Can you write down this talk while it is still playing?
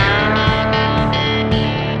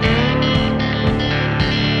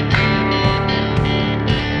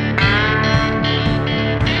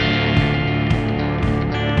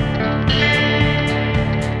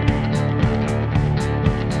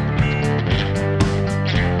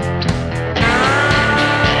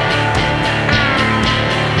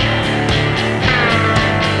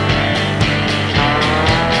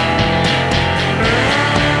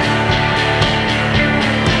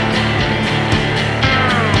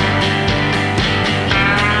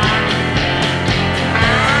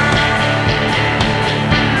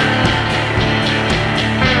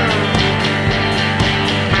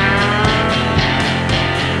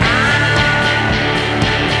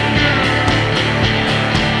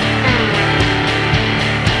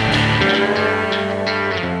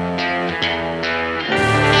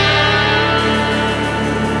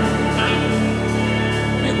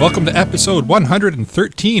Welcome to episode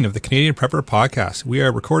 113 of the Canadian Prepper Podcast. We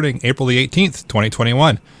are recording April the 18th,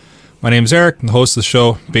 2021. My name is Eric, I'm the host of the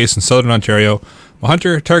show, based in Southern Ontario. I'm a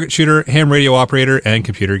hunter, target shooter, ham radio operator, and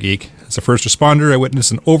computer geek. As a first responder, I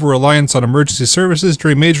witnessed an over-reliance on emergency services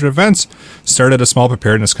during major events. Started a small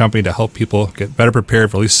preparedness company to help people get better prepared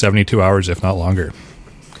for at least 72 hours, if not longer.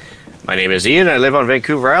 My name is Ian. I live on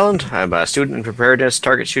Vancouver Island. I'm a student in preparedness,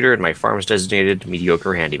 target shooter, and my farm is designated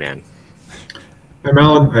mediocre handyman. I'm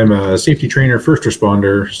Alan. I'm a safety trainer, first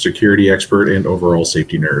responder, security expert, and overall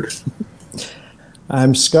safety nerd.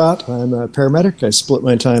 I'm Scott. I'm a paramedic. I split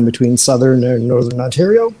my time between Southern and Northern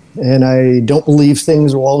Ontario, and I don't believe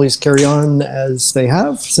things will always carry on as they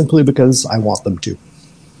have, simply because I want them to.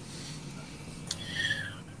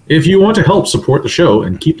 If you want to help support the show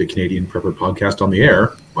and keep the Canadian Prepper Podcast on the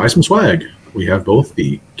air, buy some swag. We have both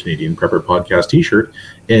the Canadian Prepper Podcast t-shirt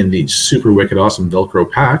and the super wicked awesome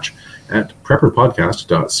Velcro patch at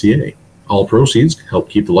prepperpodcast.ca. All proceeds help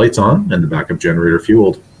keep the lights on and the backup generator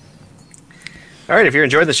fueled. All right, if you're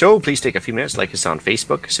enjoying the show, please take a few minutes, like us on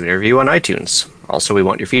Facebook, submit a review on iTunes. Also, we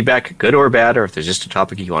want your feedback, good or bad, or if there's just a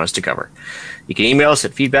topic you want us to cover. You can email us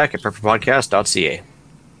at feedback@prepperpodcast.ca.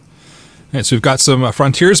 Right, so we've got some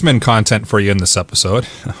frontiersman content for you in this episode.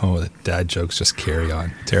 Oh, the dad jokes just carry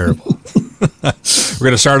on. Terrible. We're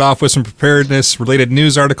going to start off with some preparedness-related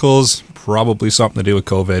news articles, probably something to do with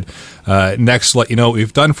COVID. Next, let you know what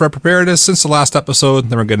we've done for our preparedness since the last episode.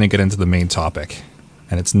 Then we're going to get into the main topic.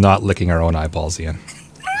 And it's not licking our own eyeballs, Ian.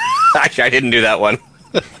 Actually, I didn't do that one.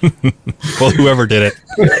 Well, whoever did it.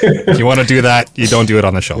 If you want to do that, you don't do it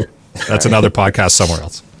on the show. That's another podcast somewhere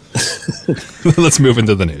else. Let's move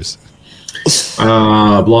into the news.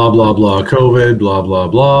 Blah, blah, blah, COVID, blah, blah,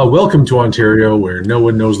 blah. Welcome to Ontario, where no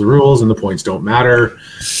one knows the rules and the points don't matter.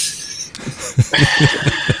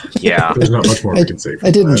 Yeah. There's not much more I can say. I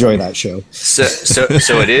did enjoy that show. So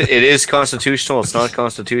it is constitutional. It's not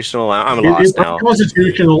constitutional. I'm lost now.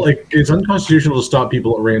 Unconstitutional. It's unconstitutional to stop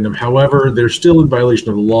people at random. However, they're still in violation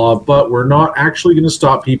of the law, but we're not actually going to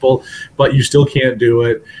stop people, but you still can't do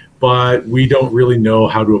it. But we don't really know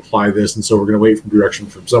how to apply this, and so we're going to wait for direction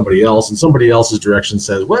from somebody else, and somebody else's direction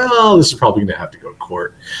says, well, this is probably going to have to go to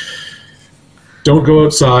court. Don't go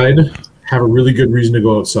outside. Have a really good reason to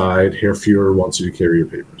go outside. Herr Fuhrer wants you to carry your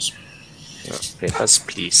papers. Yes,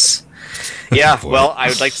 please. Yeah, well, I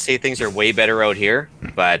would like to say things are way better out here,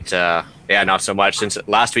 but yeah, not so much. Since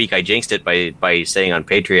last week I jinxed it by saying on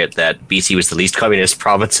Patriot that BC was the least communist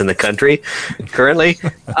province in the country currently.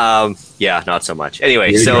 Yeah, not so much.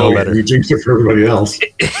 Anyway, so you jinxed it for everybody else.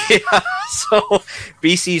 Yeah, so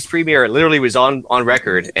BC's premier literally was on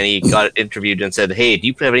record, and he got interviewed and said, "Hey, do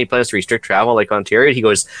you have any plans to restrict travel like Ontario?" He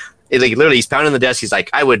goes, literally, he's pounding the desk. He's like,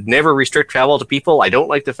 I would never restrict travel to people. I don't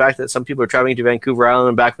like the fact that some people are traveling to Vancouver Island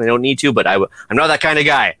and back when they don't need to, but I'm not that kind of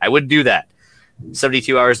guy. I wouldn't do that.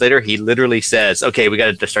 72 hours later, he literally says, okay, we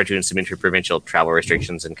got to start doing some interprovincial travel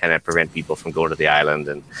restrictions and kind of prevent people from going to the island.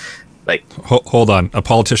 And like, hold on, a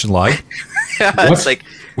politician lie? Yeah, it's like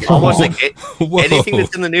almost like anything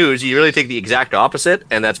that's in the news, you really take the exact opposite,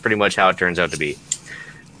 and that's pretty much how it turns out to be.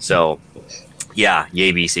 So, yeah,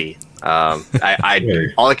 yay BC. All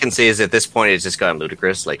I can say is at this point it's just gotten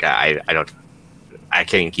ludicrous. Like I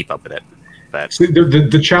can't even keep up with it. But see,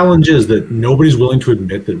 the challenge is that nobody's willing to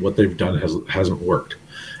admit that what they've done hasn't worked.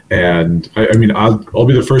 And I mean, I'll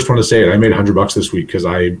be the first one to say it. I made $100 this week because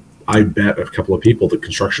I bet a couple of people that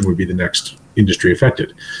construction would be the next industry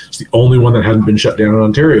affected. It's the only one that hasn't been shut down in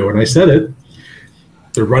Ontario, and I said it.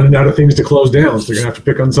 They're running out of things to close down, so they're gonna have to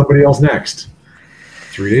pick on somebody else next.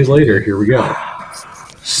 3 days later, here we go.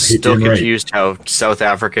 Still confused how South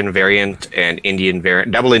African variant and Indian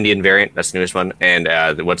variant, double Indian variant, that's the newest one, and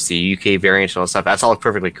what's the UK variant and all that stuff. That's all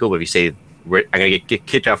perfectly cool, but if you say, I'm going to get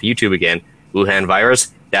kicked off YouTube again, Wuhan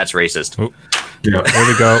virus, that's racist. Oh, yeah, there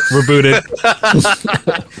we go. We're booted. Take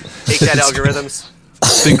that, algorithms.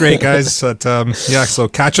 It's been great, guys. But, yeah, so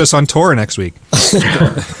catch us on tour next week.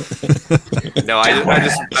 No,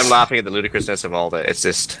 I'm laughing at the ludicrousness of all that. It's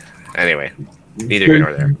just, anyway, neither here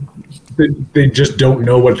nor there. They just don't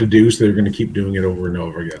know what to do, so they're going to keep doing it over and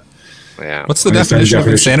over again. Yeah. What's the definition of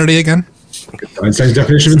insanity again? Einstein's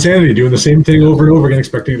definition of insanity: doing the same thing over and over again,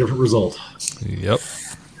 expecting a different result. Yep.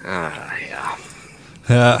 Yeah.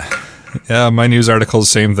 Yeah. My news article is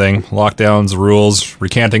the same thing: lockdowns, rules,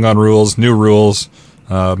 recanting on rules, new rules.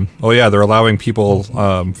 Oh yeah, they're allowing people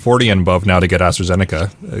 40 and above now to get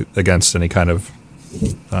AstraZeneca against any kind of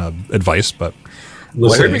advice. But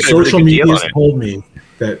listen, social media has told me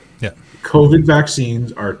that COVID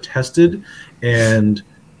vaccines are tested and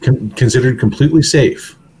considered completely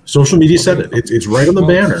safe. Social media said it. It's right on the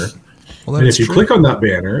banner. Well, And that's if you true. click on that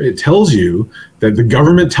banner, it tells you that the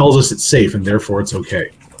government tells us it's safe and therefore it's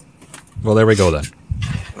okay. Well, there we go then.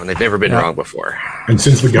 And they've never been wrong before. And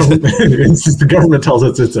since the government tells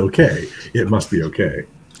us it's okay, it must be okay.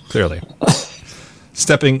 Clearly.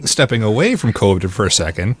 Stepping away from COVID for a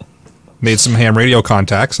second, made some ham radio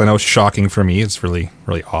contacts. I know it's shocking for me. It's really,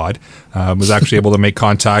 really odd. Was actually able to make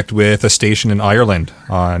contact with a station in Ireland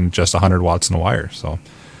on just 100 watts in the wire. So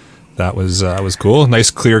that was cool. Nice,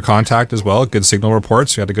 clear contact as well. Good signal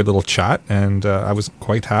reports. We had a good little chat, and I was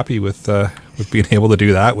quite happy with being able to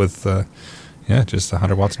do that with just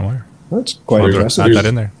 100 watts in the wire. That's quite There's- impressive. Add that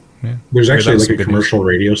in there. Yeah. There's That actually was like some a good commercial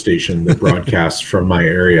radio station that broadcasts from my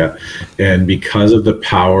area, and because of the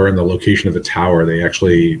power and the location of the tower,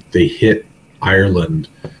 they hit Ireland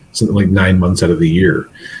something like 9 months out of the year,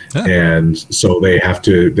 and so they have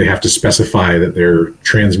to specify that they're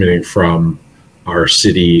transmitting from our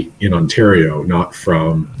city in Ontario, not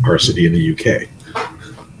from our city in the UK.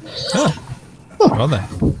 Well then.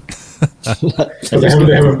 But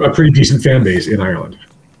they have a pretty decent fan base in Ireland.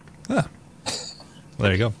 Well,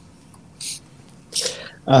 there you go.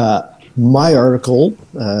 My article,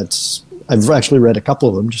 I've actually read a couple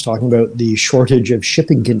of them, just talking about the shortage of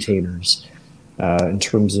shipping containers in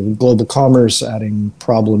terms of global commerce, adding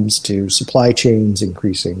problems to supply chains,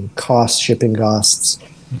 increasing shipping costs,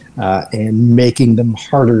 and making them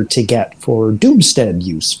harder to get for doomstead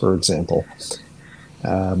use, for example.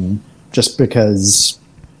 Just because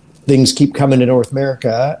things keep coming to North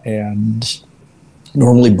America, and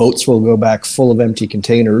normally boats will go back full of empty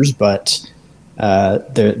containers, but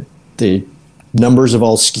the numbers have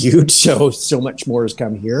all skewed, so much more has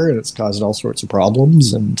come here, and it's caused all sorts of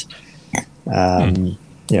problems. And I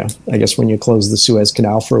guess when you close the Suez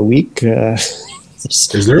Canal for a week,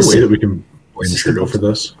 Is there a way that we can blame Trudeau for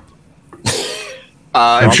this?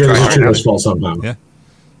 I'm I'm sure this is trying. Trudeau's fault somehow. Yeah.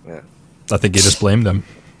 I think you just blamed him.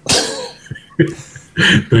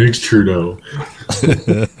 Thanks, Trudeau.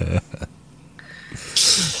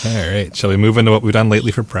 All right. Shall we move into what we've done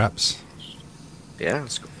lately for preps? Yeah,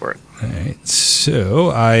 let's go for it. All right.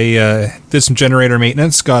 So I did some generator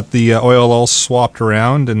maintenance, got the oil all swapped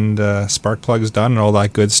around, and spark plugs done, and all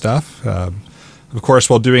that good stuff. Of course,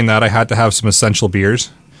 while doing that, I had to have some essential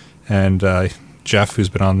beers, and Jeff, who's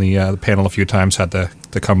been on the panel a few times, had to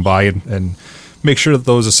come by and make sure that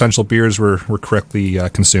those essential beers were correctly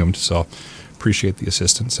consumed. So appreciate the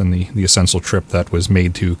assistance and the essential trip that was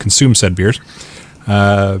made to consume said beers.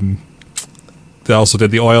 They also did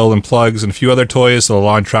the oil and plugs and a few other toys, so the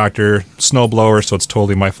lawn tractor, snow blower, so it's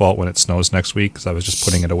totally my fault when it snows next week because I was just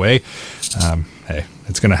putting it away. Hey,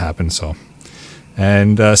 it's going to happen, so.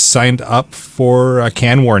 And signed up for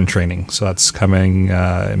CanWarn training, so that's coming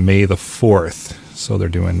May the 4th. So they're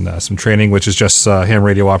doing some training, which is just ham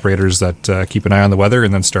radio operators that keep an eye on the weather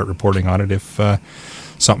and then start reporting on it if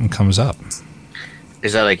something comes up.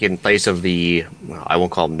 Is that like in place of the, I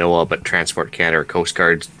won't call them NOAA, but Transport Canada or Coast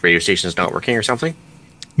Guard radio stations not working or something?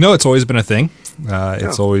 No, it's always been a thing.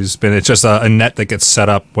 It's just a net that gets set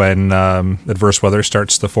up when adverse weather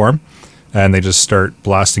starts to form, and they just start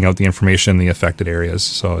blasting out the information in the affected areas.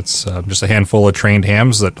 So it's just a handful of trained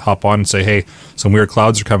hams that hop on and say, hey, some weird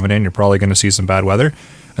clouds are coming in. You're probably going to see some bad weather.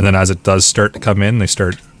 And then as it does start to come in, they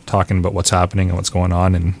start talking about what's happening and what's going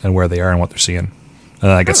on and where they are and what they're seeing. And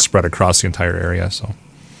that gets spread across the entire area. So,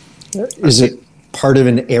 is it part of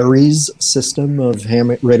an ARES system of ham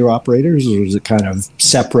radio operators, or is it kind of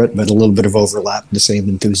separate but a little bit of overlap, the same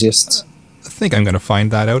enthusiasts? I think I'm going to find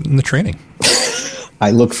that out in the training. I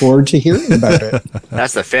look forward to hearing about it.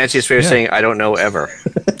 That's the fanciest way of saying I don't know ever.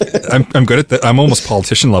 I'm good at that. I'm almost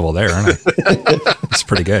politician level there, aren't I? It's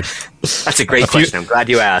pretty good. That's a great question. I'm glad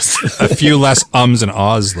you asked. A few less ums and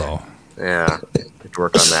ahs, though. Yeah, have to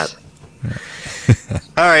work on that.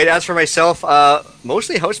 All right, as for myself,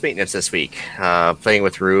 mostly house maintenance this week. Playing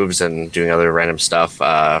with roofs and doing other random stuff.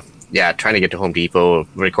 Trying to get to Home Depot.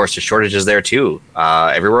 But of course, there's shortages there too.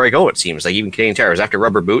 Everywhere I go, it seems like even Canadian Tire. I was after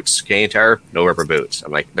rubber boots. Canadian Tire, no rubber boots.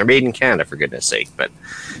 I'm like, they're made in Canada, for goodness sake. But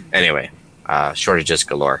anyway, shortages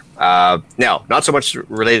galore. Now, not so much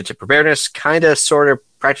related to preparedness, kind of sort of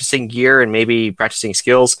practicing gear and maybe practicing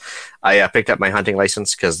skills. I picked up my hunting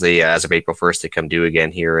license because as of April 1st, they come due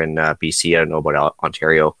again here in BC. I don't know about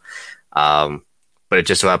Ontario. But it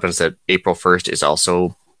just so happens that April 1st is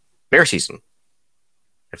also bear season.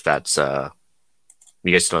 If that's,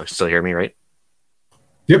 you guys still hear me, right?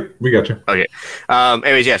 Yep, we got you. Okay.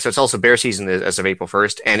 So it's also bear season as of April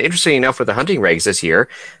 1st. And interesting enough, with the hunting regs this year,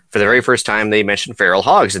 for the very first time, they mentioned feral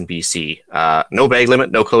hogs in BC. No bag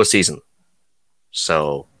limit, no close season.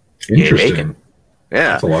 So, yay Interesting. bacon. Yeah.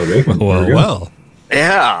 That's a lot of bacon. Well.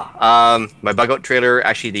 Yeah, my bug out trailer,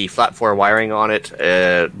 actually the flat floor wiring on it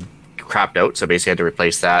crapped out, so basically I had to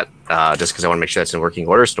replace that just because I want to make sure that's in working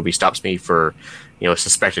order so nobody stops me for,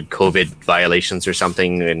 suspected COVID violations or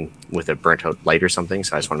something and with a burnt out light or something,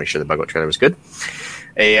 so I just want to make sure the bug out trailer was good.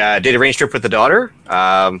 Did a range trip with the daughter,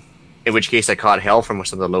 in which case I caught hell from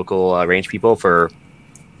some of the local range people for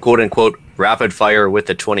quote-unquote rapid fire with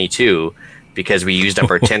the 22 because we used up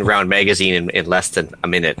our 10-round magazine in less than a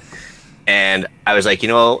minute. And I was like, if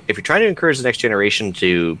you're trying to encourage the next generation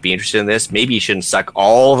to be interested in this, maybe you shouldn't suck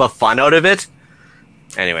all the fun out of it.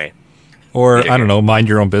 Anyway. Or, I don't know, mind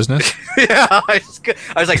your own business. Yeah, I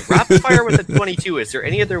was like, rapid fire with a 22. Is there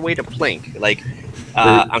any other way to blink? Like,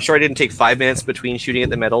 I'm sure I didn't take 5 minutes between shooting at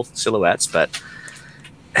the metal silhouettes, but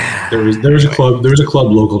there was a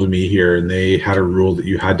club local to me here, and they had a rule that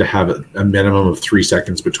you had to have a minimum of 3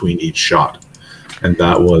 seconds between each shot, and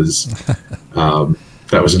that was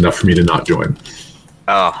enough for me to not join.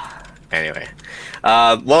 Oh, anyway.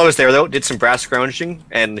 While I was there, though, did some brass scrounging,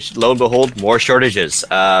 and lo and behold, more shortages.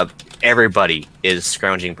 Everybody is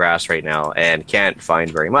scrounging brass right now and can't find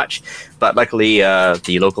very much. But luckily,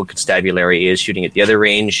 the local constabulary is shooting at the other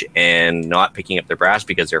range and not picking up their brass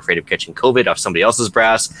because they're afraid of catching COVID off somebody else's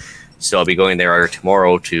brass. So I'll be going there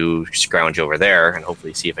tomorrow to scrounge over there and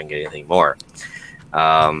hopefully see if I can get anything more.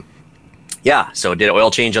 Yeah, so did an oil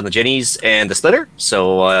change on the Jennies and the splitter.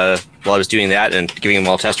 So while I was doing that and giving them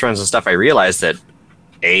all test runs and stuff, I realized that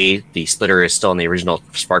the splitter is still in the original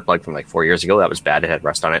spark plug from like 4 years ago. That was bad. It had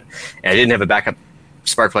rust on it. And I didn't have a backup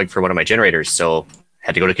spark plug for one of my generators. So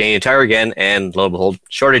had to go to Canadian Tire again. And lo and behold,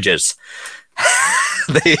 shortages.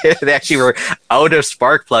 they actually were out of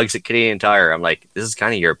spark plugs at Canadian Tire. I'm like, this is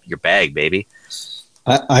kind of your bag, baby.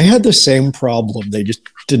 I had the same problem. They just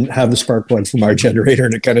didn't have the spark plug from our generator,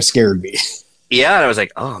 and it kind of scared me. Yeah, and I was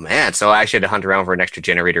like, oh, man. So I actually had to hunt around for an extra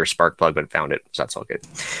generator spark plug, but found it. So that's all good.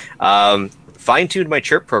 Fine-tuned my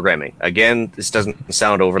chirp programming. Again, this doesn't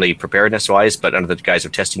sound overly preparedness-wise, but under the guise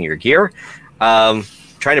of testing your gear. Trying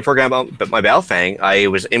to program out my Baofeng, I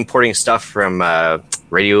was importing stuff from not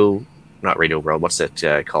Radio World, what's it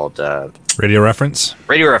called? Radio Reference?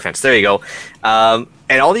 Radio Reference, there you go.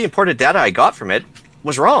 And all the imported data I got from it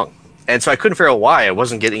was wrong. And so I couldn't figure out why I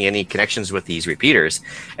wasn't getting any connections with these repeaters.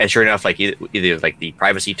 And sure enough, like either like the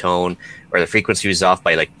privacy tone or the frequency was off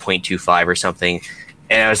by like 0.25 or something.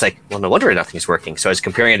 And I was like, well, no wonder nothing's working. So I was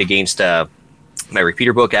comparing it against my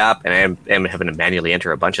repeater book app, and I am having to manually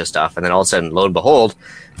enter a bunch of stuff. And then all of a sudden, lo and behold,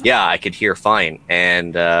 yeah, I could hear fine.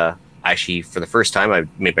 And actually, for the first time, I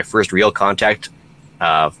made my first real contact,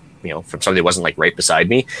 from somebody that wasn't like right beside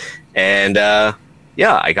me. And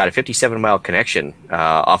yeah, I got a 57-mile connection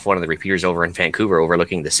off one of the repeaters over in Vancouver,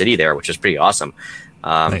 overlooking the city there, which was pretty awesome.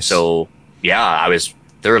 Nice. So yeah, I was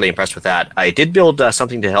thoroughly impressed with that. I did build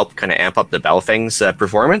something to help kind of amp up the Baofeng's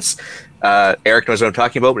performance. Eric knows what I'm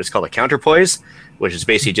talking about, but it's called a counterpoise, which is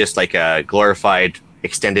basically just like a glorified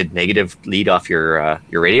extended negative lead off your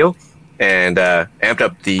radio, and amped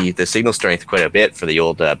up the signal strength quite a bit for the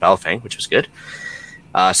old Baofeng, which was good.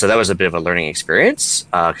 So that was a bit of a learning experience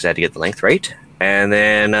because I had to get the length right. And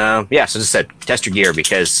then, so just said, test your gear,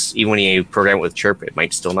 because even when you program it with chirp, it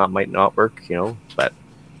might not work, but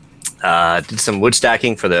did some wood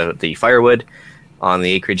stacking for the firewood on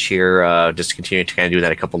the acreage here, just continue to kind of do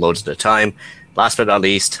that a couple loads at a time. Last but not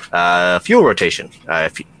least, fuel rotation.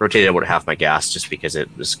 Rotated about half my gas just because it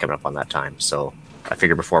was coming up on that time. So I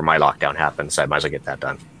figured before my lockdown happens, I might as well get that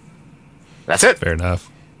done. That's it. Fair enough.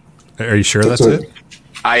 Are you sure that's it?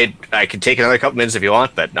 I could take another couple minutes if you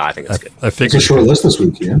want, but no, I think that's good. I figured it's a short list this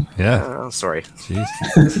week, Ian. Yeah. Sorry. Jeez.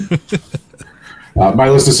 My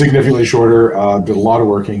list is significantly shorter. Did a lot of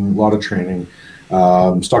working, a lot of training.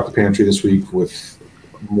 Stocked the pantry this week with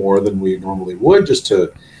more than we normally would, just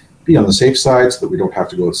to be on the safe side, so that we don't have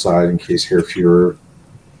to go outside in case Hair Fuhrer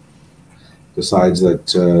decides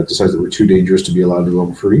that we're too dangerous to be allowed to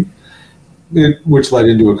roam free. Which led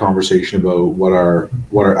into a conversation about what our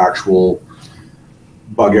actual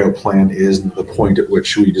bug out plan is, and the point at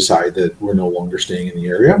which we decide that we're no longer staying in the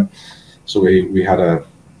area. So we had a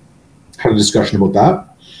discussion about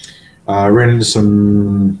that. Ran into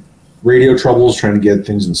some radio troubles trying to get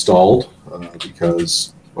things installed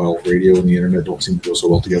because, well, radio and the internet don't seem to go so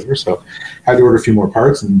well together. So had to order a few more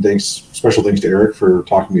parts, and special thanks to Eric for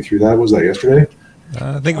talking me through that. Was that yesterday?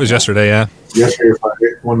 I think it was yesterday, yeah. Yesterday or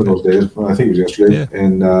Friday, one of those days. Well, I think it was yesterday. Yeah.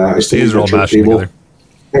 And I still need that chirp cable.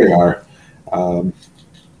 They are.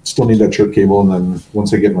 Still need that chirp cable, and then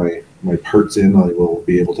once I get my parts in, I will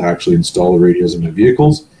be able to actually install the radios in my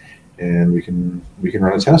vehicles, and we can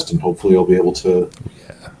run a test, and hopefully I'll be able to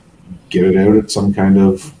get it out at some kind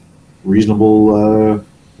of reasonable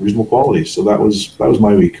reasonable quality. So that was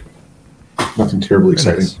my week. Nothing terribly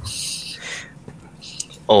exciting.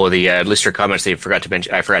 Oh, the listener comments. I forgot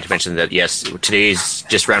to mention that yes, today's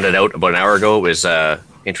just rounded out about an hour ago. It was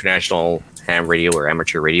International Ham Radio or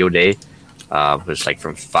Amateur Radio Day. It was like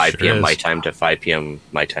from 5 p.m. my time to 5 p.m.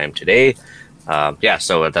 my time today.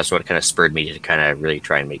 So that's what kind of spurred me to kind of really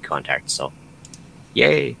try and make contact. So,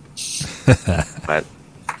 yay! But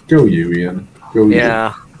go you, Ian. Go you.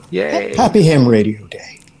 Yeah, yay! Happy Ham Radio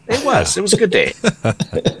Day. It was a good day.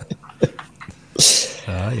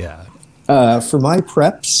 For my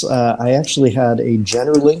preps, I actually had a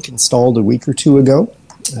GeneraLink installed a week or two ago.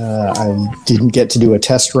 I didn't get to do a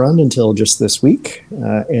test run until just this week,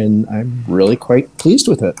 and I'm really quite pleased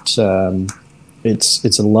with it.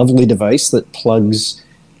 It's a lovely device that plugs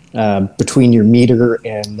between your meter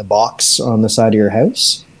and the box on the side of your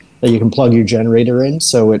house that you can plug your generator in,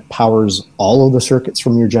 so it powers all of the circuits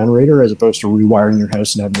from your generator as opposed to rewiring your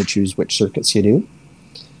house and having to choose which circuits you do.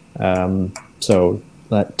 So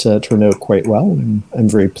that turned out quite well, and I'm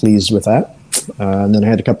very pleased with that. And then I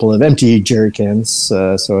had a couple of empty jerry cans,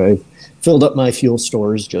 so I filled up my fuel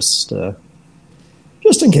stores just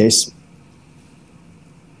in case.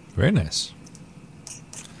 Very nice.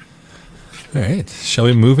 All right, shall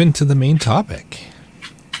we move into the main topic?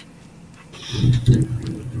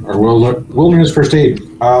 Our wilderness first aid.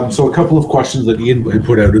 So a couple of questions that Ian had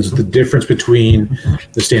put out is the difference between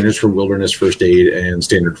the standards for wilderness first aid and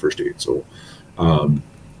standard first aid. So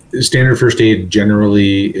standard first aid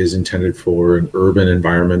generally is intended for an urban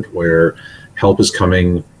environment where help is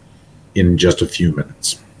coming in just a few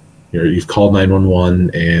minutes. You've called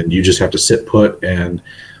 911 and you just have to sit put and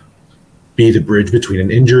be the bridge between an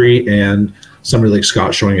injury and somebody like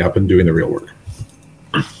Scott showing up and doing the real work.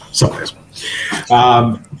 Sometimes.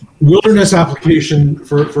 Wilderness application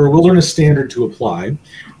for a wilderness standard to apply,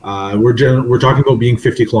 we're talking about being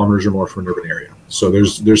 50 kilometers or more from an urban area. So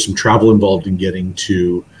there's some travel involved in getting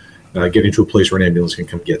to a place where an ambulance can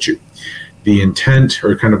come get you. The intent,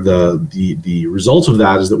 or kind of the result of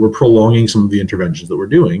that, is that we're prolonging some of the interventions that we're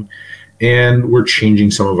doing, and we're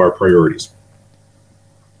changing some of our priorities.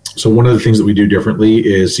 So one of the things that we do differently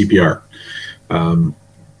is CPR.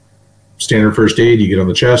 Standard first aid, you get on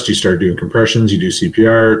the chest, you start doing compressions, you do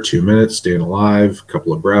CPR, 2 minutes, staying alive, a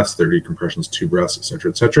couple of breaths, 30 compressions, 2 breaths,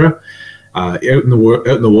 etc., etc. Out in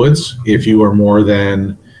the woods, if you are more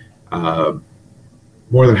than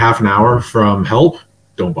half an hour from help,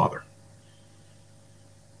 don't bother.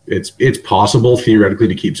 It's possible theoretically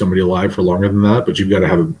to keep somebody alive for longer than that, but you've got to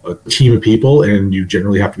have a team of people, and you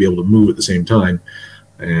generally have to be able to move at the same time.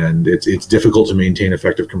 And it's difficult to maintain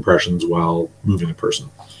effective compressions while moving a person.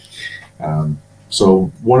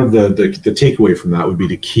 So one of the takeaway from that would be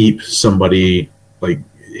to keep somebody,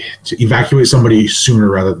 to evacuate somebody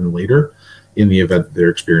sooner rather than later in the event that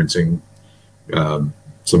they're experiencing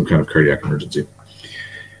some kind of cardiac emergency.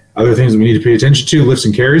 Other things that we need to pay attention to: lifts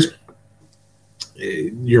and carries.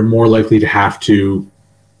 You're more likely to have to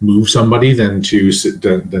move somebody than to sit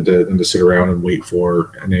around and wait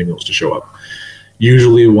for an ambulance to show up.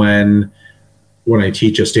 Usually when I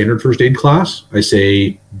teach a standard first aid class, I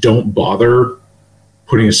say don't bother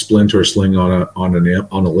putting a splint or a sling on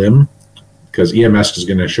a limb, because EMS is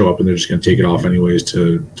going to show up and they're just going to take it off anyways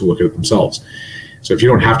to look at it themselves. So if you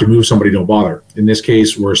don't have to move somebody, don't bother. In this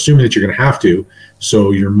case, we're assuming that you're going to have to,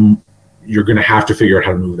 so you're going to have to figure out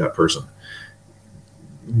how to move that person.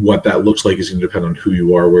 What that looks like is going to depend on who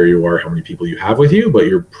you are, where you are, how many people you have with you, but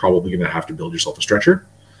you're probably going to have to build yourself a stretcher,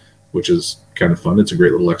 which is kind of fun. It's a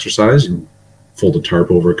great little exercise. You fold a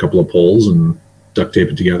tarp over a couple of poles and duct tape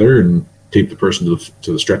it together and tape the person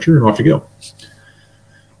to the stretcher, and off you go.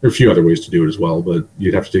 There are a few other ways to do it as well, but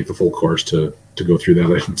you'd have to take the full course to go through that.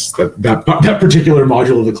 That particular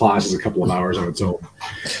module of the class is a couple of hours on its own.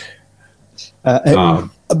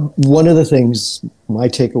 One of the things, my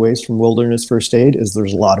takeaways from wilderness first aid, is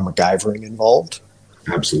there's a lot of MacGyvering involved.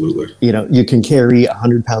 Absolutely. You can carry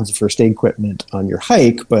 100 pounds of first aid equipment on your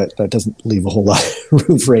hike, but that doesn't leave a whole lot of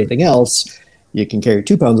room for anything else. You can carry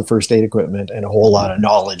 2 pounds of first aid equipment and a whole lot of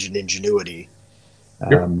knowledge and ingenuity,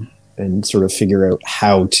 and sort of figure out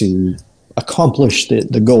how to accomplish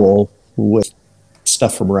the goal with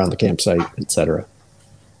stuff from around the campsite, etc.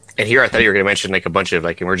 And here I thought you were going to mention a bunch of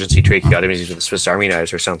emergency tracheotomies with the Swiss Army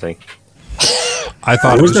knives or something. I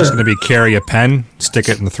thought it was just going to be carry a pen, stick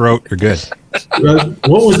it in the throat, you're good.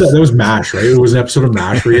 What was that? That was MASH, right? It was an episode of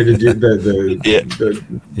MASH where you had to do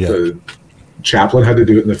the chaplain had to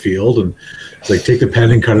do it in the field and take the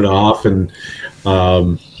pen and cut it off. And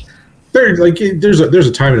there's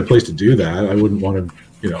a time and a place to do that. I wouldn't want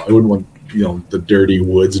the dirty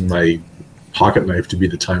woods in my pocket knife to be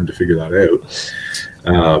the time to figure that out.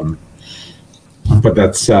 But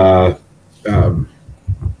that's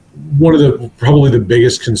one of probably the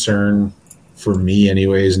biggest concern for me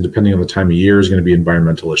anyways, and depending on the time of year, is going to be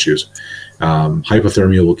environmental issues.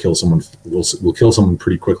 Hypothermia will kill someone will kill someone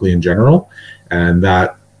pretty quickly in general, and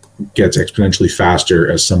that gets exponentially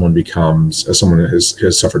faster as someone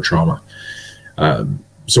has suffered trauma.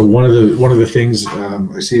 So one of the things,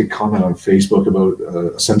 I see a comment on Facebook about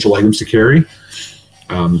essential items to carry.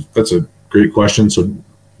 That's a great question. So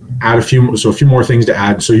add a few more things to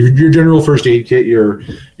add. So your general first aid kit, your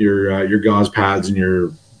gauze pads and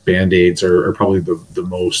your Band-Aids are probably the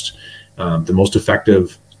most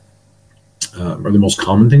effective or the most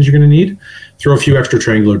common things you're going to need. Throw a few extra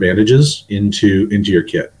triangular bandages into your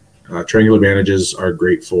kit. Triangular bandages are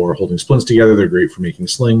great for holding splints together. They're great for making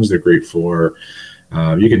slings. They're great for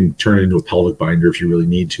you can turn it into a pelvic binder if you really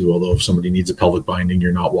need to. Although if somebody needs a pelvic binding,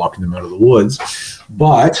 you're not walking them out of the woods.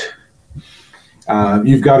 But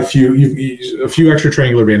you've got a few extra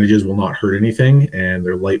triangular bandages will not hurt anything, and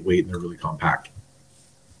they're lightweight and they're really compact.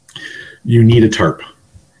 You need a tarp.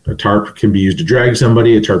 A tarp can be used to drag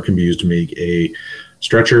somebody. A tarp can be used to make a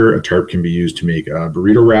stretcher. A tarp can be used to make a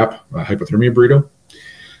burrito wrap, a hypothermia burrito,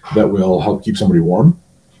 that will help keep somebody warm.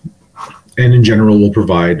 And in general, will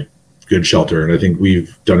provide good shelter. And I think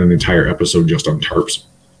we've done an entire episode just on tarps.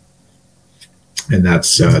 And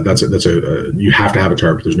that's you have to have a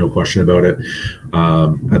tarp. There's no question about it.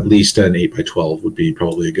 At least an 8x12 would be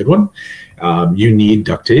probably a good one. You need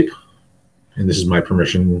duct tape, and this is my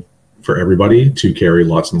permission for everybody to carry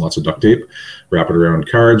lots and lots of duct tape. Wrap it around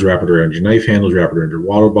cards, wrap it around your knife handles, wrap it around your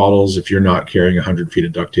water bottles. If you're not carrying 100 feet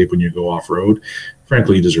of duct tape when you go off road,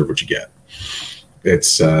 frankly, you deserve what you get.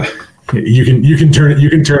 It's you can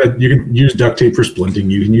use duct tape for splinting.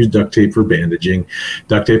 You can use duct tape for bandaging.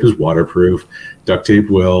 Duct tape is waterproof. You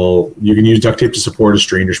can use duct tape to support a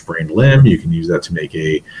strained or sprained limb. You can use that to make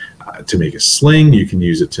a sling. You can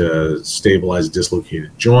use it to stabilize a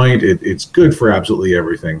dislocated joint. It's good for absolutely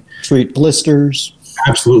everything. Treat blisters.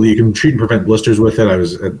 Absolutely, you can treat and prevent blisters with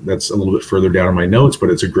it. That's a little bit further down in my notes, but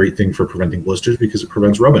it's a great thing for preventing blisters because it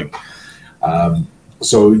prevents rubbing.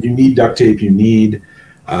 So you need duct tape. You need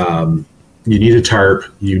a tarp.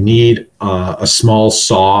 You need a small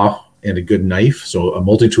saw and a good knife. So a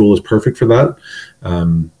multi-tool is perfect for that.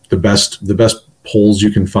 The best poles you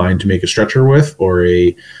can find to make a stretcher with or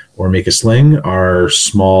make a sling are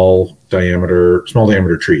small diameter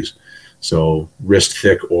trees. So wrist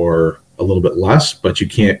thick or a little bit less, but you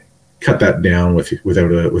can't cut that down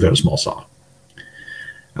without a small saw.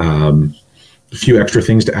 A few extra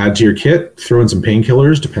things to add to your kit. Throw in some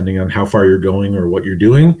painkillers depending on how far you're going or what you're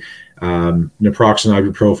doing. Naproxen,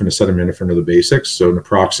 ibuprofen, acetaminophen are the basics. So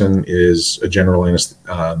naproxen is a general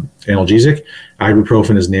analgesic.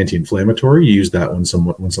 Ibuprofen is an anti-inflammatory. You use that when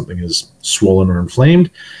something is swollen or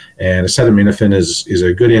inflamed. And acetaminophen is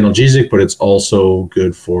a good analgesic, but it's also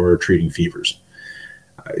good for treating fevers.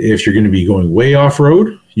 If you're going to be going way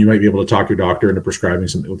off-road, you might be able to talk your doctor into prescribing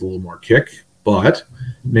something with a little more kick, but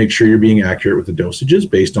make sure you're being accurate with the dosages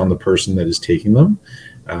based on the person that is taking them.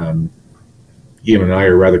 Ian and I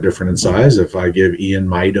are rather different in size. If I give Ian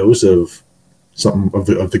my dose of something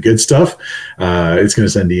of the good stuff, it's going to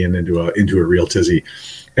send Ian into a real tizzy.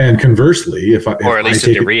 And conversely, or at least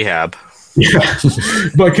into rehab. Yeah,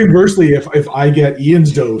 but conversely, if I get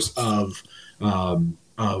Ian's dose of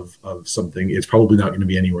something, it's probably not going to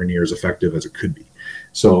be anywhere near as effective as it could be.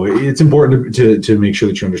 So it's important to make sure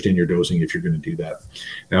that you understand your dosing if you're going to do that.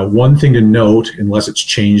 Now, one thing to note, unless it's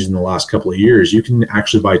changed in the last couple of years, you can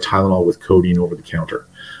actually buy Tylenol with codeine over the counter.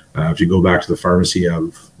 If you go back to the pharmacy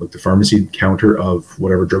counter of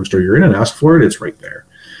whatever drugstore you're in and ask for it, it's right there.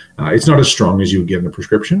 It's not as strong as you would get in a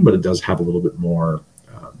prescription, but it does have a little bit more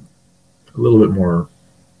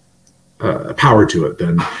power to it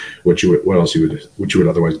than what you would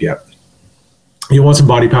otherwise get. You want some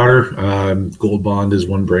body powder. Gold Bond is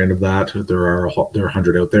one brand of that. There are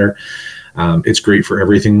 100 out there. It's great for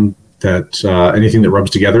everything anything that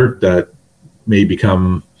rubs together that may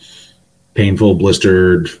become painful,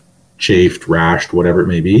 blistered, chafed, rashed, whatever it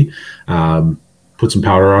may be. Put some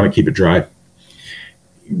powder on it, keep it dry.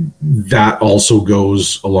 That also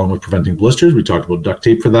goes along with preventing blisters. We talked about duct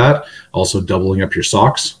tape for that. Also doubling up your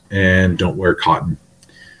socks, and don't wear cotton.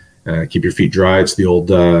 Keep your feet dry. It's the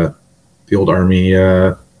old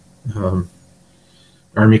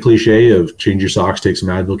army cliche of change your socks, take some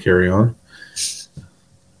Advil, carry on.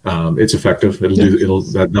 It's effective.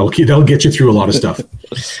 That'll get you through a lot of stuff.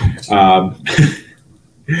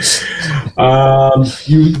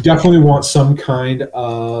 You definitely want some kind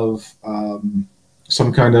of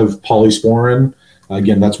polysporin,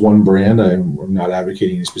 Again, that's one brand. I'm not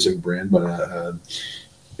advocating any specific brand, but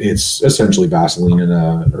it's essentially Vaseline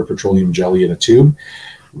or petroleum jelly in a tube.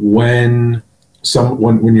 When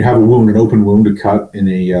you have a wound, an open wound, a cut in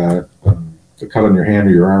a cut on your hand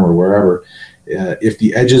or your arm or wherever, if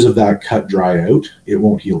the edges of that cut dry out, it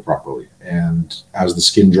won't heal properly. And as the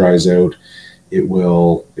skin dries out,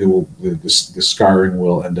 the scarring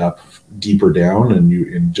will end up deeper down,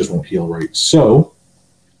 and just won't heal right. So,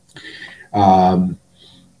 a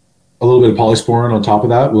little bit of polysporin on top of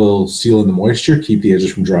that will seal in the moisture, keep the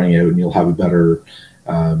edges from drying out, and you'll have a better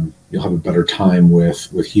time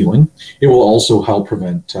with healing. It will also help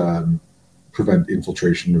prevent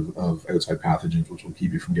infiltration of outside pathogens, which will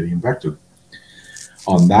keep you from getting infected.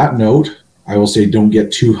 On that note, I will say don't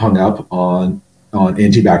get too hung up on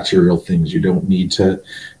antibacterial things. You don't need to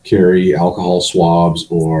carry alcohol swabs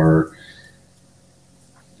or,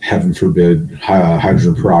 heaven forbid,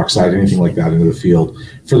 hydrogen peroxide, anything like that into the field.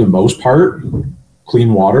 For the most part, clean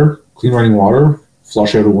running water,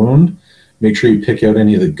 flush out a wound. Make sure you pick out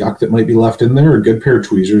any of the gunk that might be left in there. A good pair of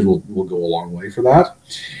tweezers will go a long way for that.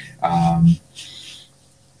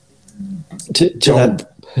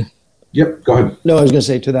 Yep, go ahead. No, I was going to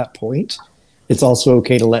say, to that point, it's also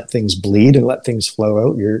okay to let things bleed and let things flow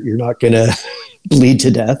out. You're not going to bleed to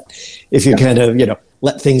death if you kind of,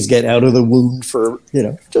 let things get out of the wound for,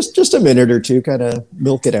 just a minute or two, kind of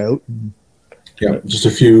milk it out. Yeah, just a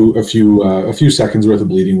few seconds worth of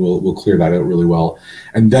bleeding will clear that out really well,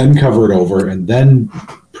 and then cover it over, and then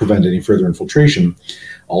prevent any further infiltration.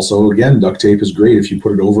 Also, again, duct tape is great. If you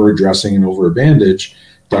put it over a dressing and over a bandage,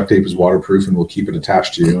 duct tape is waterproof and will keep it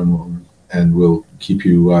attached to you, and will keep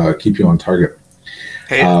you on target.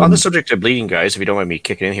 Hey, on the subject of bleeding, guys, if you don't mind me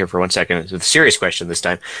kicking in here for 1 second, it's a serious question this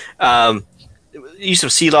time. Use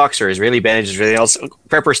of Celox or Israeli bandages or anything else,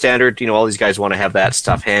 prepper standard, all these guys want to have that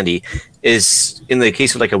stuff handy. Is, in the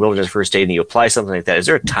case of like a wilderness first aid and you apply something like that, is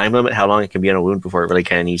there a time limit how long it can be on a wound before it really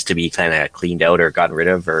kind of needs to be kind of cleaned out or gotten rid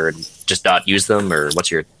of, or just not use them? Or what's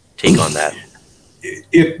your take on that?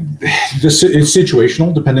 It's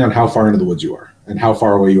situational, depending on how far into the woods you are and how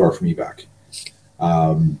far away you are from evac.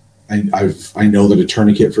 I know that a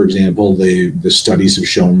tourniquet, for example, the studies have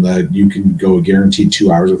shown that you can go a guaranteed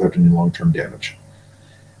 2 hours without any long-term damage.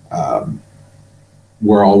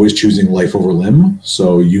 We're always choosing life over limb,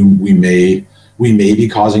 so we may be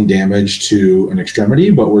causing damage to an extremity,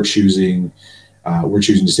 but we're choosing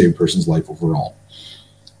to save a person's life overall.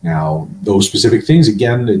 Now, those specific things,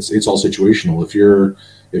 again, it's all situational. If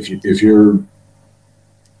you're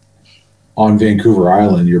on Vancouver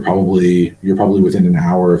Island, you're probably within an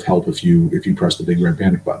hour of help if you press the big red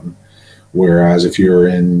panic button. Whereas if you're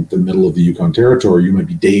in the middle of the Yukon Territory, you might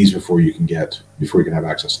be days before you can have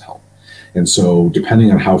access to help. And so, depending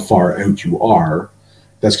on how far out you are,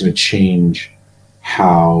 that's going to change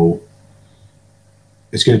how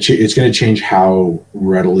how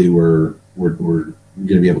readily we're going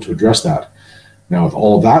to be able to address that. Now, with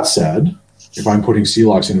all of that said, if I'm putting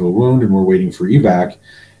Celox into a wound and we're waiting for evac,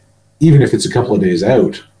 even if it's a couple of days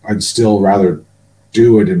out, I'd still rather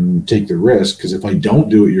do it and take the risk, because if I don't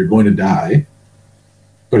do it, you're going to die.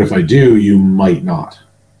 But if I do, you might not.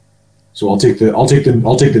 So I'll take the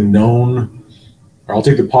known, or I'll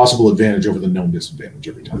take the possible advantage over the known disadvantage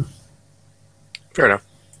every time. Fair enough.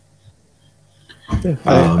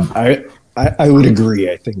 I would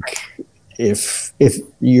agree. I think if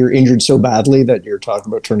you're injured so badly that you're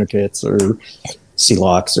talking about tourniquets or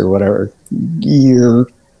Celox or whatever, you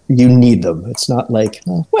need them. It's not like,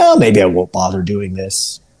 well, maybe I won't bother doing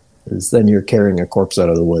this, because then you're carrying a corpse out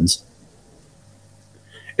of the woods.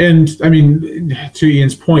 And I mean, to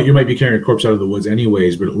Ian's point, you might be carrying a corpse out of the woods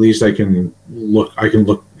anyways, but at least I can look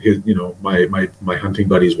my hunting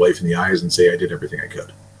buddy's wife in the eyes and say I did everything I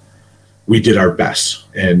could. We did our best,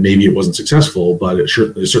 and maybe it wasn't successful, but it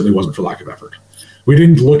certainly wasn't for lack of effort. We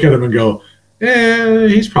didn't look at him and go,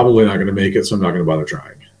 he's probably not going to make it, so I'm not going to bother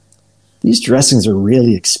trying. These dressings are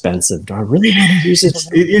really expensive. Do I really want to use it?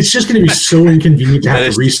 It's just going to be so inconvenient to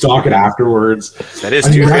have to restock it afterwards. That is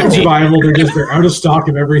true. Survival, they're out of stock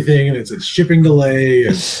of everything, and it's a shipping delay,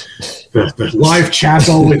 and the live chat's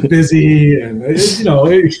always busy, and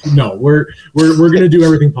no, we're going to do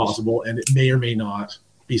everything possible, and it may or may not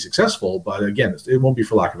be successful, but again, it won't be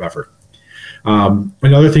for lack of effort.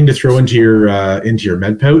 Another thing to throw into your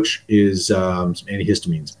med pouch is some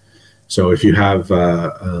antihistamines. So if you have,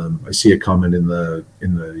 I see a comment in the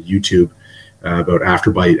YouTube about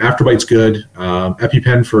Afterbite. Afterbite's good.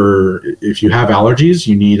 EpiPen for if you have allergies,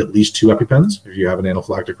 you need at least 2 EpiPens if you have an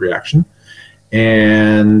anaphylactic reaction,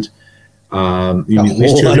 and you need at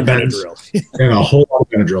least 2 EpiPens and a whole lot of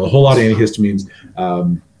Benadryl, a whole lot of antihistamines.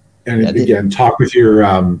 And again, talk with your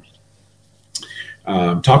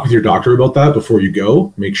doctor about that before you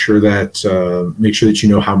go. Make sure that you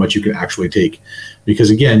know how much you can actually take, because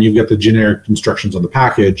again, you've got the generic instructions on the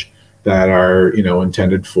package that are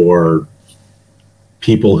intended for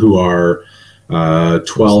people who are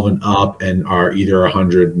 12 and up and are either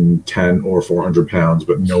 110 or 400 pounds,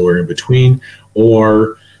 but nowhere in between,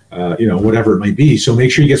 or whatever it might be. So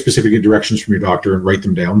make sure you get specific directions from your doctor and write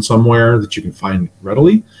them down somewhere that you can find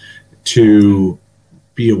readily to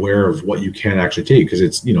be aware of what you can actually take, because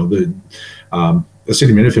it's the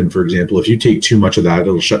acetaminophen, for example. If you take too much of that,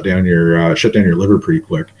 it'll shut down your liver pretty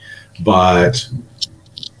quick. But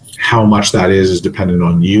how much that is dependent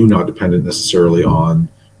on you, not dependent necessarily on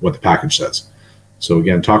what the package says. So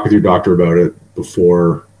again, talk with your doctor about it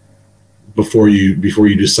before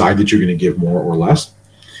you decide that you're going to give more or less.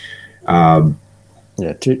 To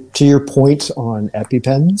your point on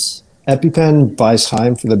EpiPen buys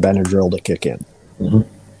time for the Benadryl to kick in. Mm-hmm.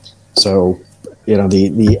 So,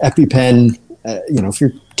 the EpiPen, if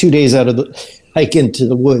you're 2 days out of the hike into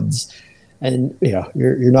the woods, and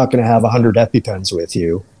you're not going to have 100 EpiPens with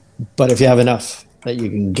you, but if you have enough that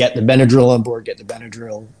you can get the Benadryl on board,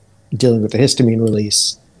 dealing with the histamine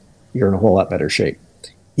release, you're in a whole lot better shape.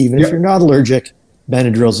 Even if you're not allergic,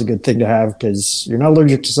 Benadryl is a good thing to have, because you're not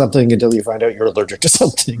allergic to something until you find out you're allergic to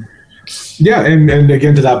something. Yeah, and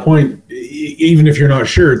again, to that point, even if you're not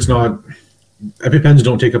sure, it's not. EpiPens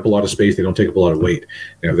don't take up a lot of space. They don't take up a lot of weight.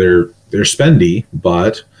 They're spendy,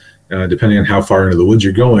 but depending on how far into the woods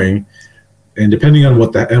you're going, and depending on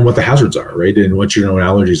what the hazards are, right, and what your known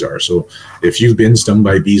allergies are. So if you've been stung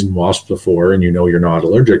by bees and wasps before, and you're not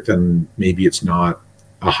allergic, then maybe it's not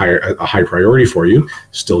a high priority for you.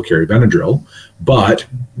 Still carry Benadryl, but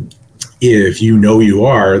if you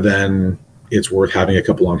are, then it's worth having a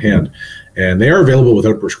couple on hand. And they are available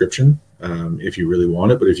without prescription if you really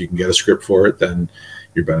want it. But if you can get a script for it, then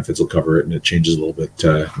your benefits will cover it, and it changes a little bit.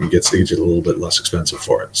 It gets a little bit less expensive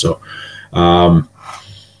for it. So, other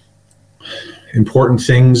important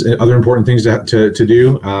things to do: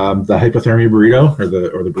 the hypothermia burrito or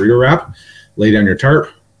the burrito wrap. Lay down your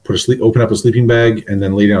tarp, open up a sleeping bag, and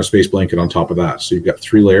then lay down a space blanket on top of that. So you've got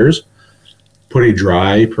 3 layers. Put a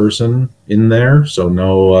dry person in there, so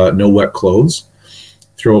no wet clothes.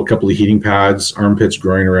 Throw a couple of heating pads, armpits,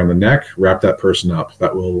 groin around the neck. Wrap that person up.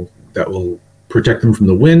 That will protect them from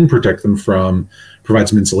the wind, provide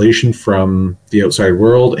some insulation from the outside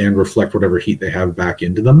world, and reflect whatever heat they have back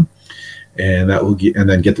into them. And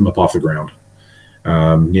then get them up off the ground,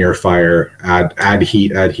 near a fire. Add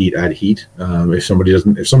heat. If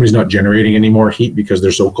somebody's not generating any more heat because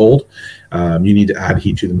they're so cold, you need to add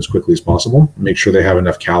heat to them as quickly as possible. Make sure they have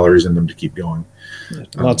enough calories in them to keep going.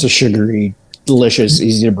 Lots of sugary, delicious,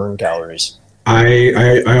 easy to burn calories.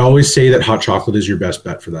 I always say that hot chocolate is your best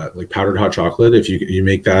bet for that. Like powdered hot chocolate, if you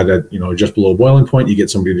make that at just below boiling point, you get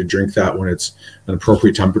somebody to drink that when it's an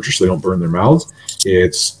appropriate temperature so they don't burn their mouths.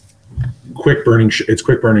 It's quick burning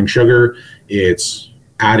sugar. It's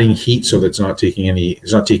adding heat so that it's not taking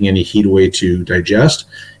any heat away to digest.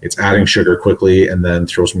 It's adding sugar quickly, and then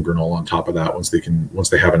throw some granola on top of that once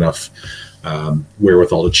they have enough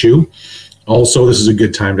wherewithal to chew. Also, this is a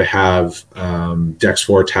good time to have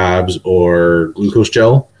Dex4 tabs or glucose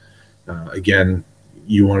gel. Again,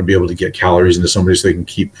 you want to be able to get calories into somebody so they can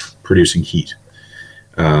keep producing heat.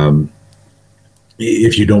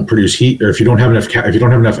 If you don't produce heat, or if you don't have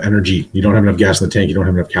enough energy, you don't have enough gas in the tank, you don't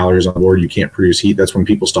have enough calories on board, you can't produce heat. That's when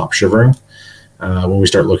people stop shivering. When we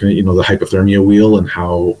start looking at the hypothermia wheel and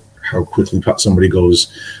how quickly somebody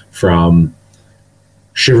goes from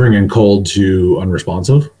shivering and cold to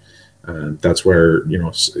unresponsive. That's where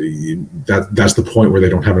that's the point where they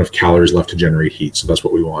don't have enough calories left to generate heat. So that's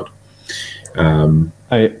what we want.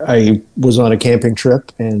 I was on a camping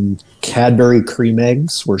trip, and Cadbury cream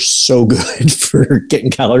eggs were so good for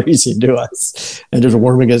getting calories into us and just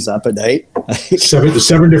warming us up at night.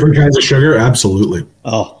 seven different kinds of sugar, absolutely.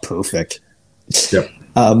 Oh, perfect. Yep.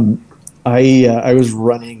 I was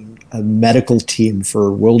running a medical team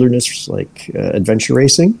for wilderness adventure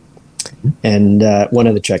racing, and one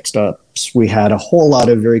of the check stops, we had a whole lot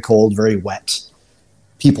of very cold, very wet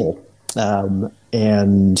people,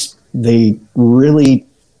 and they really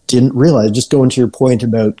didn't realize, just going to your point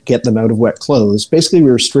about get them out of wet clothes, basically we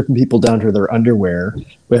were stripping people down to their underwear.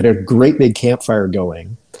 We had a great big campfire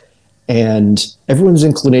going, and everyone's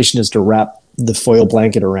inclination is to wrap the foil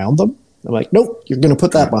blanket around them. I'm like, nope, you're going to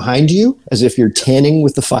put that behind you as if you're tanning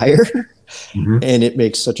with the fire. Mm-hmm. And it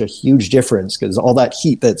makes such a huge difference because all that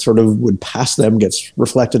heat that sort of would pass them gets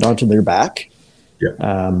reflected onto their back.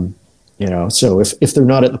 Yeah. So if they're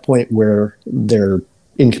not at the point where they're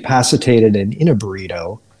incapacitated and in a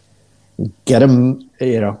burrito, Get them,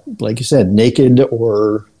 like you said, naked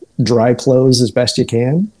or dry clothes as best you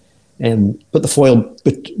can, and put the foil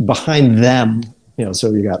behind them.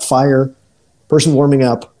 So you got fire, person warming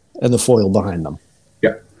up, and the foil behind them.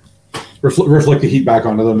 Yeah. Reflect the heat back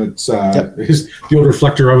onto them. It's the old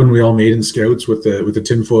reflector oven we all made in Scouts with the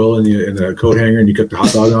tin foil and the coat hanger, and you cook the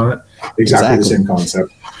hot dog on it. Exactly the same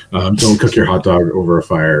concept. Don't cook your hot dog over a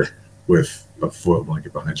fire with a foil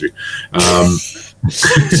blanket behind you.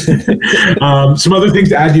 Some other things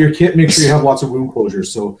to add to your kit: make sure you have lots of wound closures.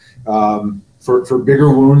 So for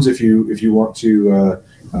bigger wounds, if you want to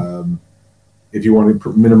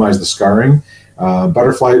minimize the scarring,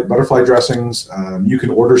 butterfly dressings. You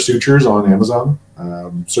can order sutures on Amazon.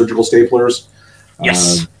 Surgical staplers.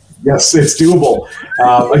 Yes. Yes, it's doable.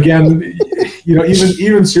 Again,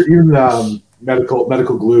 even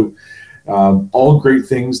medical glue. All great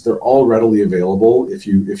things. They're all readily available if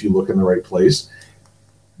you look in the right place.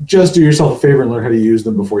 Just do yourself a favor and learn how to use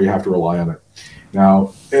them before you have to rely on it.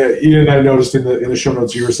 Now, Ian and I noticed in the show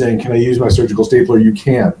notes you were saying, "Can I use my surgical stapler?" You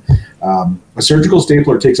can. A surgical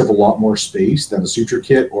stapler takes up a lot more space than a suture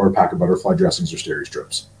kit or a pack of butterfly dressings or steri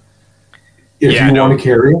strips. If you want to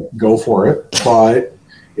carry it, go for it. But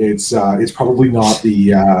it's probably not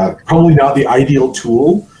the ideal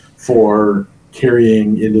tool for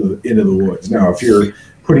carrying into the woods. Now, if you're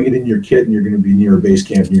putting it in your kit and you're going to be near a base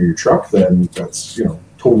camp near your truck, then that's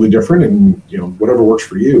totally different, and whatever works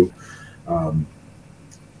for you.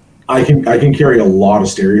 I can carry a lot of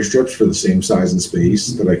steri strips for the same size and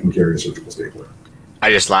space that I can carry a surgical stapler. I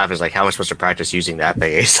just laugh. It's like, how am I supposed to practice using that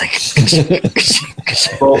thing? It's like,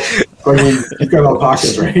 well, I mean, you've got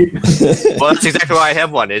alpacas, right? Well, that's exactly why I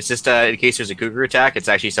have one. It's just in case there's a cougar attack. It's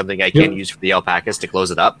actually something I can use for the alpacas to close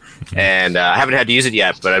it up. And I haven't had to use it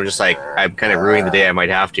yet, but I'm just like, I'm kind of ruining the day I might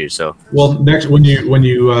have to. So, well, next when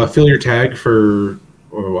you fill your tag for,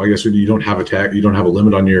 I guess you don't have a tag, you don't have a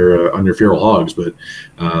limit on your feral hogs, but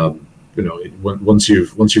once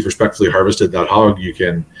you've respectfully harvested that hog, you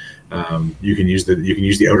can use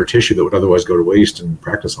the outer tissue that would otherwise go to waste and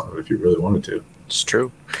practice on it if you really wanted to. It's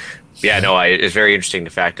true. Yeah, no, it's very interesting the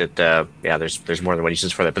fact that there's more than one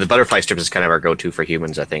uses for that. But the butterfly strip is kind of our go-to for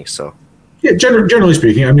humans, I think. So. Yeah, generally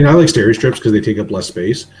speaking, I mean, I like steri strips because they take up less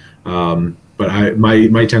space. But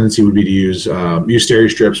my tendency would be to use steri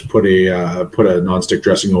strips, put a nonstick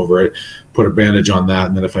dressing over it, put a bandage on that,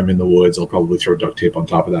 and then if I'm in the woods, I'll probably throw duct tape on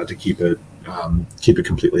top of that to keep it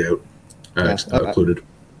completely out, occluded.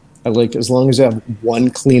 I like, as long as you have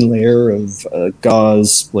one clean layer of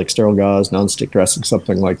gauze, like sterile gauze, nonstick dressing,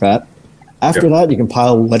 something like that. After that, you can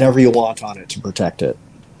pile whatever you want on it to protect it.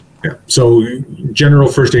 Yeah. So general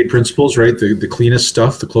first aid principles, right? The cleanest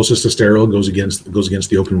stuff, the closest to sterile goes against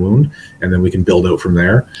the open wound, and then we can build out from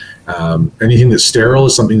there. Anything that's sterile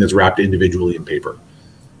is something that's wrapped individually in paper.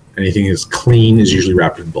 Anything that's clean is usually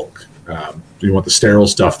wrapped in bulk. You want the sterile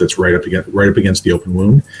stuff that's right up against the open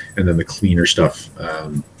wound, and then the cleaner stuff.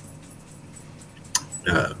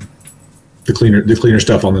 The cleaner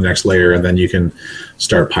stuff on the next layer, and then you can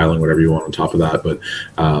start piling whatever you want on top of that. But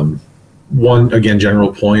one, again,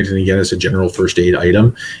 general point, and again, it's a general first aid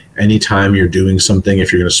item. Anytime you're doing something,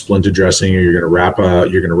 if you're going to splint a dressing, or you're going to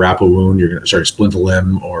wrap a wound, splint a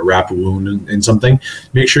limb or wrap a wound in something,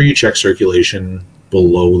 make sure you check circulation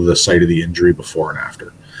below the site of the injury before and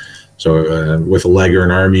after. So with a leg or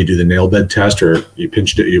an arm, you do the nail bed test, or you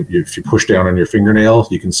pinched it. If you push down on your fingernail,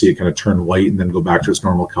 you can see it kind of turn white and then go back to its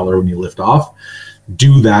normal color when you lift off.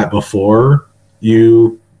 Do that before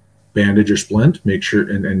you bandage or splint. Make sure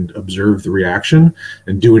and observe the reaction,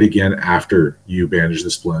 and do it again after you bandage or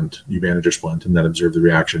splint, and then observe the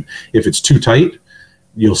reaction. If it's too tight,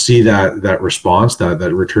 you'll see that response, that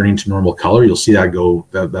returning to normal color. You'll see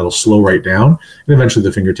that'll slow right down, and eventually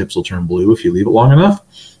the fingertips will turn blue if you leave it long enough.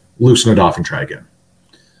 Loosen it off and try again.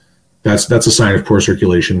 That's a sign of poor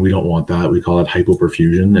circulation. We don't want that. We call it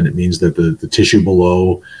hypoperfusion, and it means that the tissue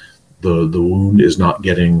below the wound is not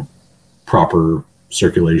getting proper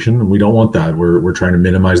circulation, and we don't want that. We're trying to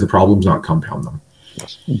minimize the problems, not compound them.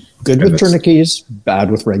 Good with tourniquets, bad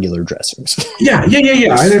with regular dressings. Yeah. I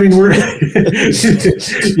mean, we're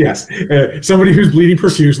yes. Somebody who's bleeding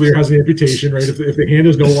profusely or has an amputation, right? If the hand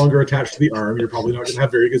is no longer attached to the arm, you're probably not going to have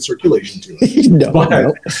very good circulation to it.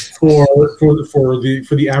 No.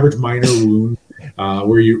 For the average minor wound,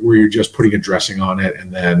 where you're just putting a dressing on it, and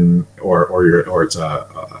then or it's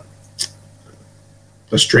a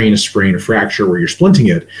strain, a sprain, a fracture where you're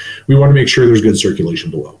splinting it, we want to make sure there's good circulation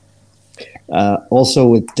below. Also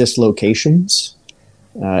with dislocations,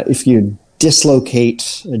 if you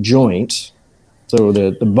dislocate a joint, so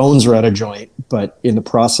the bones are at a joint, but in the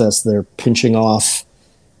process they're pinching off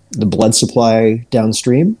the blood supply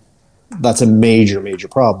downstream, that's a major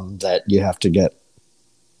problem that you have to get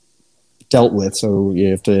dealt with. So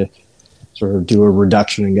you have to sort of do a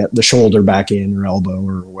reduction and get the shoulder back in, or elbow,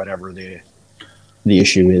 or whatever the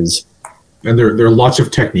issue is. And there are lots of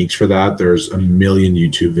techniques for that. There's a million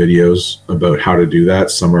YouTube videos about how to do that.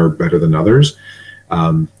 Some are better than others.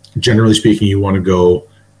 Generally speaking, you want to go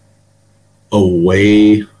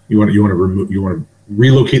away. You want to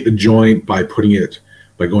relocate the joint by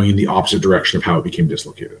going in the opposite direction of how it became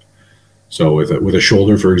dislocated. So with a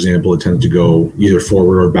shoulder, for example, it tends to go either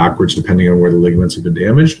forward or backwards depending on where the ligaments have been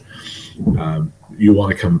damaged. You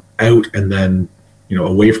want to come out and then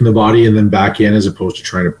away from the body and then back in, as opposed to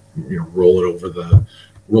trying to roll it over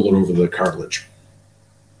the cartilage.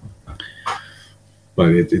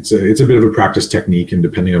 But it's a bit of a practice technique, and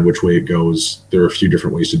depending on which way it goes, there are a few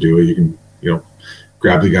different ways to do it. You can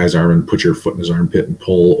grab the guy's arm and put your foot in his armpit and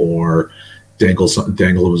pull, or dangle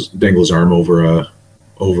his arm over a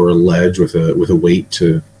ledge with a weight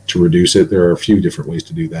to reduce it. There are a few different ways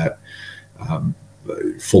to do that.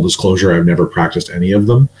 Full disclosure, I've never practiced any of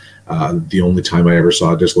them. The only time I ever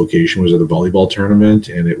saw a dislocation was at the volleyball tournament,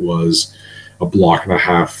 and it was a block and a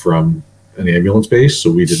half from an ambulance base, so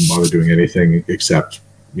we didn't bother doing anything except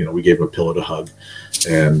we gave him a pillow to hug,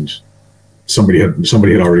 and somebody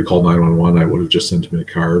had already called 911. I would have just sent him in a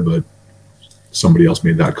car, but somebody else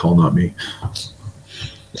made that call, not me.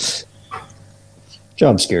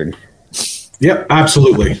 Job scared. Yep,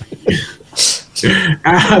 absolutely.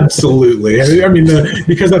 Absolutely. I mean,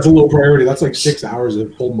 because that's a low priority. That's like 6 hours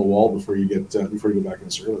of holding the wall before you go back in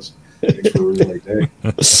service. Makes for a really late day.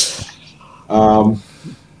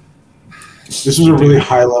 This was a really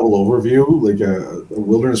high level overview. Like a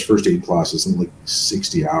wilderness first aid class is in like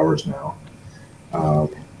 60 hours now.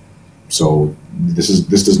 So this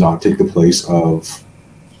does not take the place of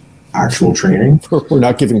actual training. We're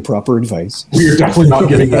not giving proper advice. We are definitely not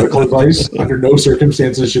giving medical advice. Under no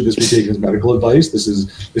circumstances should this be taken as medical advice. This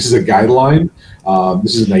is a guideline.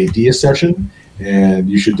 This is an idea session, and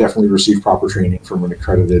you should definitely receive proper training from an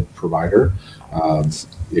accredited provider.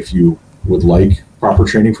 If you would like proper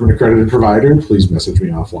training from an accredited provider, please message me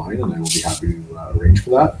offline, and I will be happy to arrange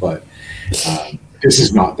for that. But this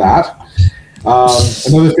is not that.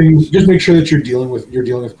 Another thing, just make sure that you're dealing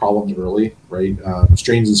with problems early, right?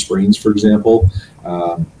 Strains and sprains, for example,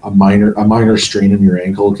 a minor strain in your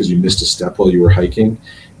ankle because you missed a step while you were hiking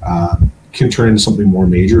can turn into something more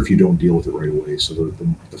major if you don't deal with it right away. So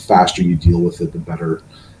the faster you deal with it, the better,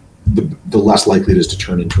 the less likely it is to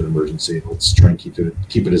turn into an emergency. Let's try and keep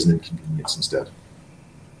it as an inconvenience instead.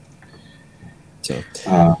 So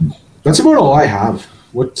that's about all I have.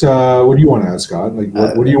 What do you want to add, Scott? Like,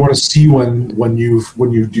 what do you want to see when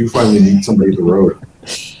you do finally meet somebody at the road?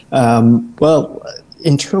 Well,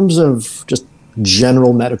 in terms of just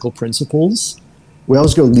general medical principles, we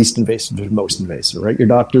always go least invasive to most invasive, right? Your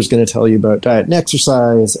doctor's going to tell you about diet and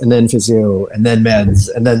exercise, and then physio, and then meds,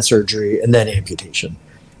 and then surgery, and then amputation,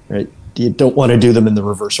 right? You don't want to do them in the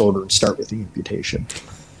reverse order and start with the amputation.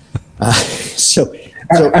 So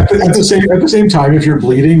at the same time, if you're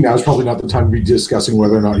bleeding, now's probably not the time to be discussing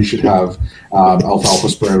whether or not you should have alfalfa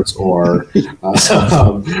sprouts or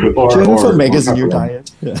omegas in your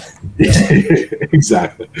diet. Yeah.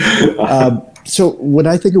 Exactly. So when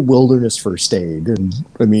I think of wilderness first aid, and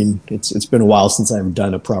I mean it's been a while since I've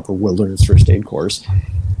done a proper wilderness first aid course.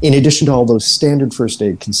 In addition to all those standard first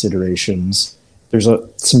aid considerations, there's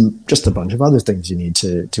just a bunch of other things you need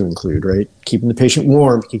to include, right? Keeping the patient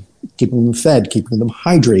warm, keeping them fed, keeping them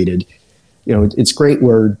hydrated. It's great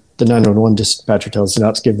where the 911 dispatcher tells you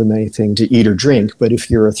not to give them anything to eat or drink, but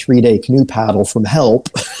if you're a 3-day canoe paddle from help,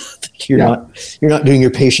 you're not doing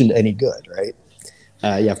your patient any good, right?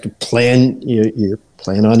 You have to plan. You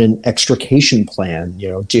plan on an extrication plan.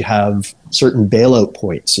 Do you have certain bailout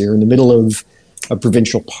points? You're in the middle of a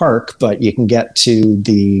provincial park, but you can get to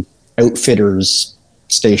the outfitters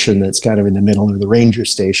station that's kind of in the middle, or the ranger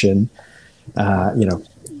station.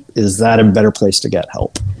 Is that a better place to get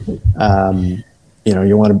help?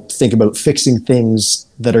 You want to think about fixing things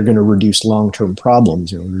that are going to reduce long-term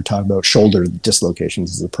problems. We were talking about shoulder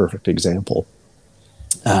dislocations is a perfect example.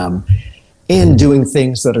 And doing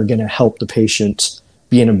things that are going to help the patient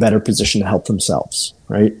be in a better position to help themselves,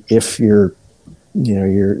 right? If your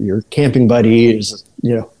camping buddy is,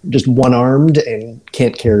 just one-armed and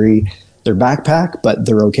can't carry their backpack, but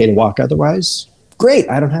they're okay to walk otherwise, great,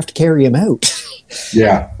 I don't have to carry him out.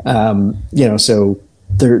 Yeah. So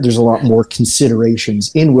there's a lot more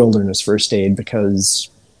considerations in wilderness first aid because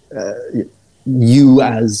you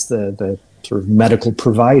as the sort of medical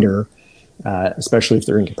provider, especially if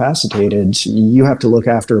they're incapacitated, you have to look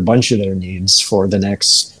after a bunch of their needs for the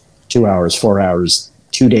next 2 hours, 4 hours,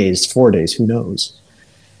 2 days, 4 days, who knows?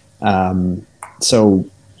 So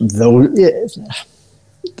though there's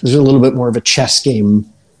a little bit more of a chess game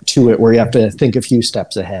to it where you have to think a few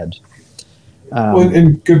steps ahead.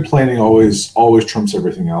 And good planning always trumps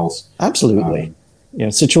everything else. Absolutely.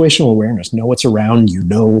 Situational awareness, know what's around you,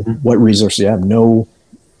 know what resources you have, know,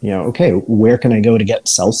 okay, where can I go to get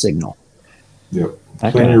cell signal? Yep.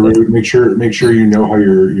 Plan your route. Make sure you know how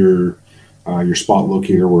your spot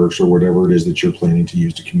locator works or whatever it is that you're planning to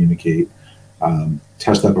use to communicate.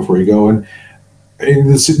 Test that before you go, and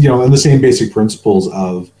this, and the same basic principles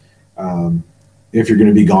of if you're going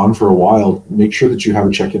to be gone for a while, make sure that you have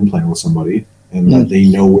a check-in plan with somebody and that they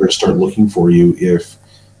know where to start looking for you if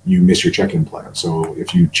you miss your check-in plan. So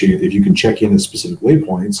if you can check in at specific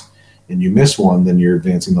waypoints and you miss one, then you're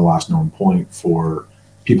advancing the last known point for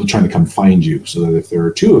people trying to come find you. So that if there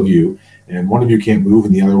are two of you and one of you can't move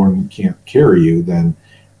and the other one can't carry you, then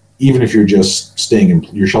even if you're just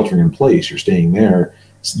you're sheltering in place, you're staying there,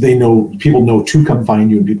 people know to come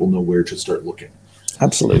find you and people know where to start looking.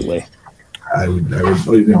 Absolutely. I would,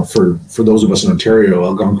 for those of us in Ontario,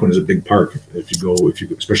 Algonquin is a big park.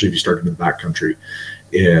 Especially if you start in the backcountry,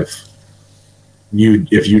 if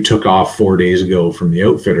you took off 4 days ago from the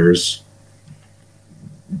outfitters,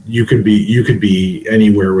 you could be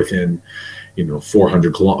anywhere within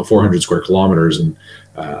 400 square kilometers, and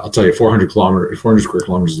I'll tell you, 400 square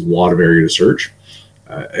kilometers is a lot of area to search.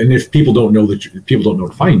 And if people don't know to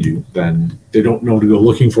find you, then they don't know to go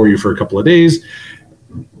looking for you for a couple of days.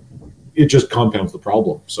 It just compounds the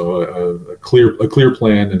problem. So a clear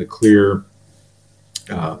plan and a clear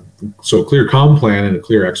comm plan and a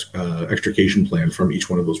clear extrication plan from each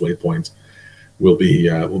one of those waypoints will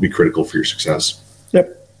be critical for your success.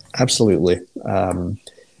 Yep, absolutely.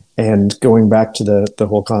 And going back to the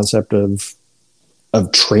whole concept of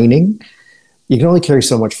training, you can only carry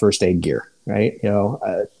so much first aid gear, right?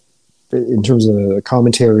 In terms of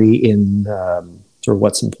commentary in sort of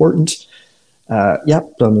what's important.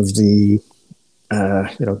 Some of the,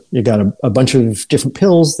 you got a bunch of different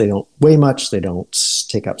pills. They don't weigh much. They don't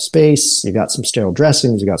take up space. You got some sterile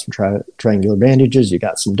dressings. You got some triangular bandages. You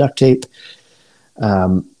got some duct tape.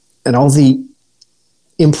 And all the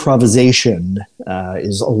improvisation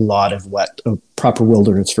is a lot of what a proper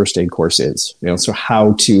wilderness first aid course is. So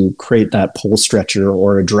how to create that pole stretcher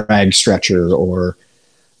or a drag stretcher, or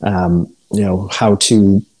how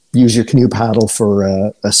to use your canoe paddle for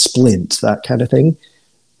a splint, that kind of thing,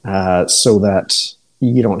 so that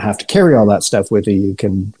you don't have to carry all that stuff with you. You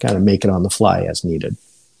can kind of make it on the fly as needed.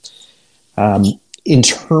 In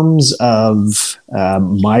terms of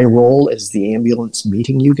my role as the ambulance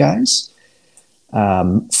meeting you guys,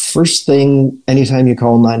 first thing, anytime you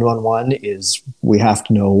call 911 is we have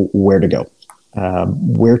to know where to go,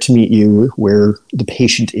 where to meet you, where the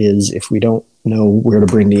patient is. If we don't know where to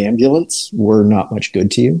bring the ambulance, we're not much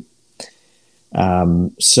good to you.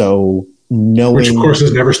 So knowing, which of course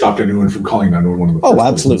has never stopped anyone from calling 911. Oh,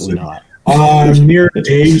 absolutely not. I'm near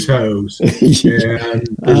Dave's house, and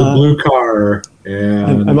there's a blue car,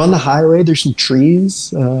 and I'm on the highway. There's some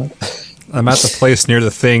trees. I'm at the place near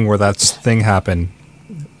the thing where that thing happened.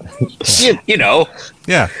 Yeah,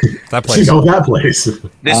 that place. That place.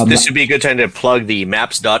 This would be a good time to plug the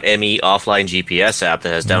Maps.me offline GPS app that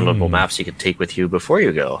has downloadable maps you can take with you before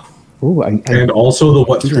you go. Ooh, and also the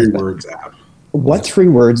What 3 Words app. What 3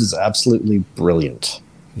 Words is absolutely brilliant.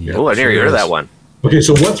 Yep, I never heard of that one. Okay,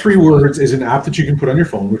 so What 3 Words is an app that you can put on your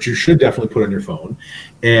phone, which you should definitely put on your phone.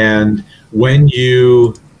 And when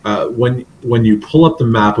you pull up the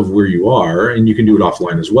map of where you are, and you can do it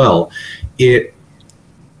offline as well, it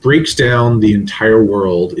breaks down the entire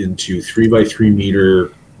world into 3x3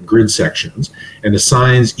 meter grid sections and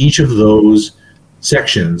assigns each of those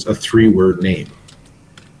sections a 3-word name.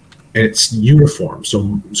 And it's uniform.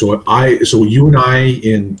 So you and I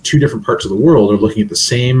in two different parts of the world are looking at the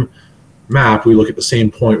same map. We look at the same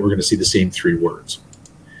point, we're going to see the same 3 words.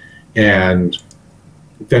 And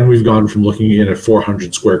then we've gone from looking in a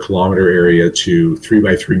 400 square kilometer area to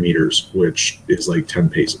 3x3 meters, which is like 10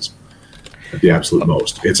 paces at the absolute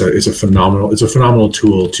most. It's a phenomenal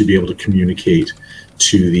tool to be able to communicate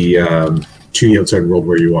to the outside world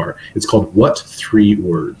where you are. It's called What 3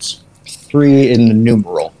 Words. 3 in the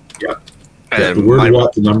numeral. Yeah, the word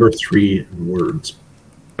what, the number 3 words.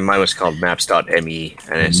 Mine was called Maps.me,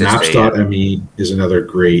 and it's Maps.me is another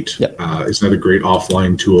great, it's another great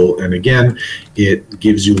offline tool. And again, it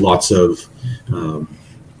gives you lots of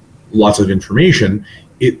information.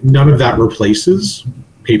 None of that replaces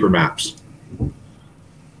paper maps.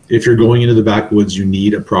 If you're going into the backwoods, you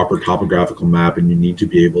need a proper topographical map, and you need to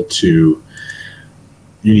be able to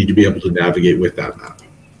navigate with that map.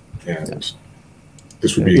 And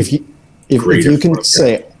this would be If you can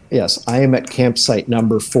say, yes, I am at campsite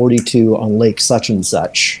number 42 on Lake such and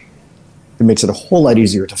such, it makes it a whole lot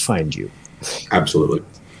easier to find you. Absolutely.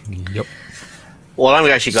 Yep. Well, I'm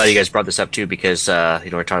actually glad you guys brought this up too, because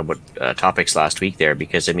we're talking about topics last week there.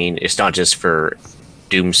 Because I mean, it's not just for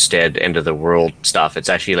doomstead, end of the world stuff. It's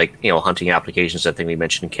actually like hunting applications. I think we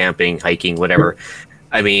mentioned camping, hiking, whatever.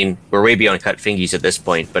 I mean, we're way beyond cut fingies at this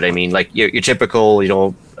point. But I mean, like your typical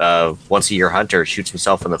once a year hunter shoots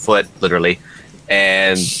himself in the foot, literally,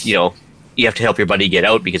 and you have to help your buddy get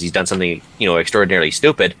out because he's done something extraordinarily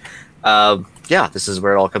stupid. This is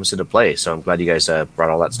where it all comes into play. So I'm glad you guys brought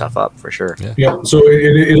all that stuff up for sure. Yeah. So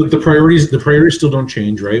the priorities still don't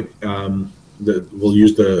change, right? We'll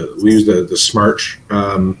use the SMART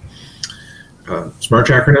SMART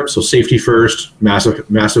acronym. So safety first,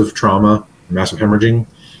 massive trauma, massive hemorrhaging,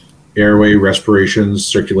 airway, respirations,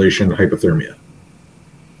 circulation, hypothermia.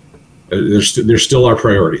 There's still our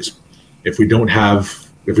priorities. If we don't have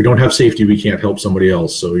safety, we can't help somebody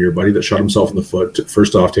else. So your buddy that shot himself in the foot,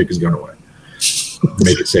 first off, take his gun away.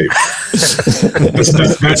 Make it safe.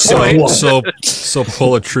 So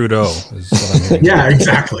pull a Trudeau. Is what I'm hearing. Yeah,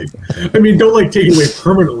 exactly. I mean, don't take it away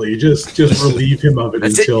permanently. Just relieve him of it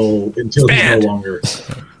until he's no longer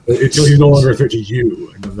a threat to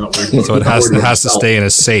you. And I'm not worried. So it has to stay in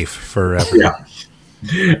a safe forever. Yeah.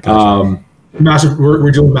 Massive.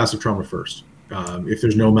 We're dealing with massive trauma first. If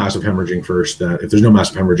there's no massive hemorrhaging first, if there's no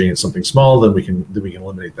massive hemorrhaging, it's something small, then we can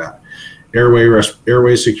eliminate that.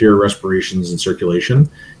 Airway secure, respirations, and circulation.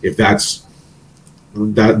 If that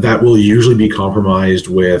will usually be compromised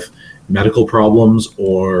with medical problems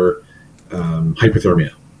or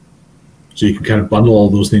hypothermia. So you can kind of bundle all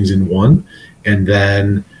those things in one, and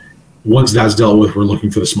then once that's dealt with, we're looking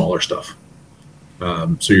for the smaller stuff.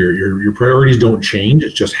 So your priorities don't change.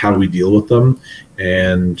 It's just how we deal with them,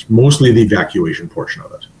 and mostly the evacuation portion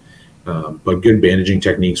of it. But good bandaging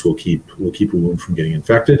techniques will keep a wound from getting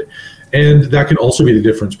infected, and that can also be the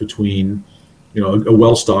difference between a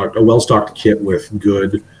well-stocked kit with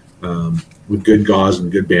good gauze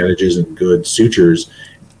and good bandages and good sutures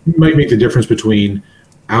might make the difference between,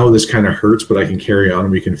 this kind of hurts, but I can carry on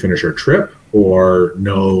and we can finish our trip, or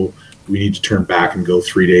no, we need to turn back and go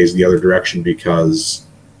 3 days the other direction because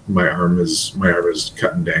my arm is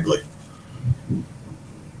cut and dangly.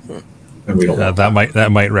 And we don't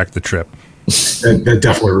that might wreck the trip. That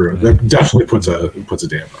definitely puts a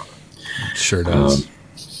damper on it. Sure does.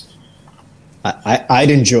 I'd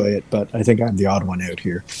enjoy it, but I think I'm the odd one out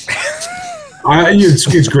here.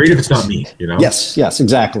 It's great if it's not me, Yes,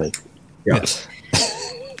 exactly. Yeah. Yes.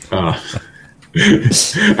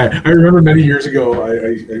 I remember many years ago,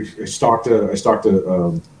 I stocked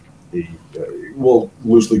we'll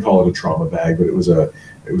loosely call it a trauma bag, but it was a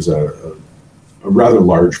rather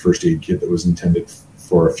large first aid kit that was intended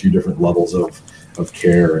for a few different levels of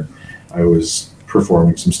care. And I was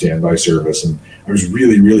performing some standby service, and I was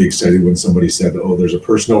really, really excited when somebody said, there's a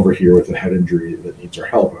person over here with a head injury that needs our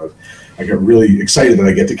help. And I got really excited that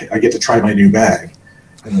I get to try my new bag.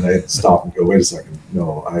 And then I stop and go, wait a second.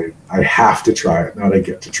 No, I have to try it, not I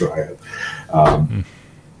get to try it.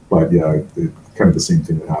 But yeah, kind of the same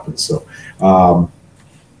thing that happens. So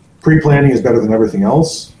pre-planning is better than everything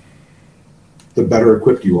else. The better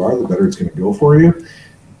equipped you are, the better it's going to go for you.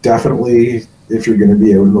 Definitely, if you're going to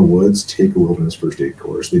be out in the woods, take a wilderness first aid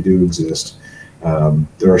course. They do exist.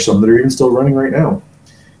 There are some that are even still running right now.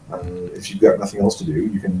 If you've got nothing else to do,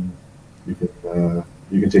 you can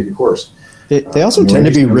take a course. They also tend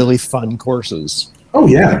to be really fun courses. Oh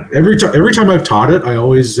yeah, every time I've taught it, I've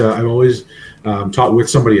always taught with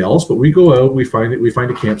somebody else. But we go out, we find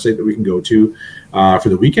a campsite that we can go to for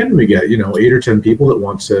the weekend. We get 8 or 10 people that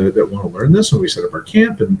want to learn this, and we set up our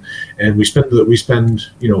camp, and we spend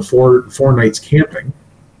 4 nights camping.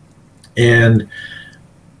 And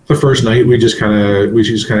the first night we just kind of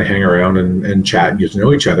hang around and chat and get to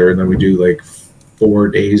know each other, and then we do 4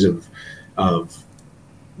 days of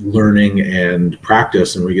learning and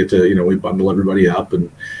practice, and we get to we bundle everybody up and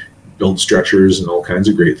build stretchers and all kinds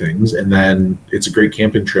of great things, and then it's a great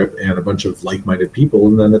camping trip and a bunch of like-minded people,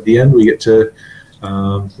 and then at the end we get to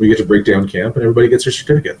break down camp and everybody gets their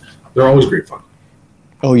certificate. They're always great fun.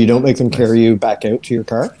 Oh, you don't make them carry you back out to your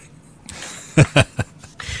car?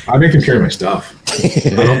 I make them carry my stuff.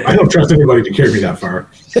 I don't trust anybody to carry me that far.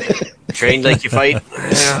 Trained like you fight.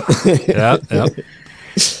 Yeah.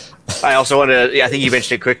 I also want to, I think you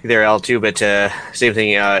mentioned it quickly there, Al, too, but same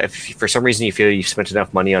thing. If for some reason you feel you've spent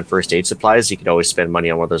enough money on first aid supplies, you can always spend money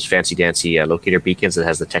on one of those fancy-dancy locator beacons that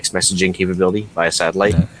has the text messaging capability via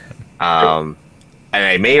satellite. And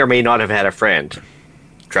I may or may not have had a friend,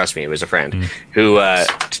 trust me, it was a friend, who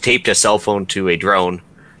taped a cell phone to a drone,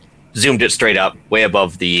 zoomed it straight up, way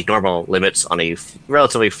above the normal limits on a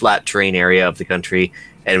relatively flat terrain area of the country,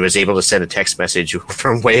 and was able to send a text message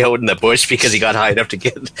from way out in the bush because he got high enough to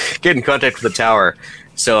get in contact with the tower.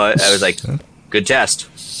 So I was like, good test.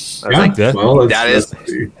 I was like, that is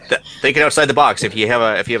thinking outside the box. If you have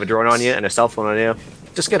a drone on you and a cell phone on you,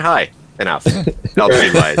 just get high enough.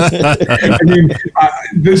 Altitude-wise. I mean,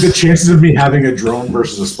 the chances of me having a drone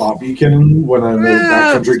versus a spot beacon when I'm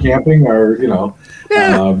backcountry camping are,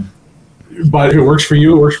 but if it works for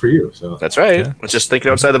you, it works for you. So that's right. Yeah. It's just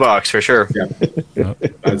thinking outside the box for sure. Yeah.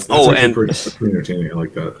 That's and pretty entertaining. I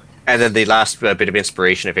like that. And then the last bit of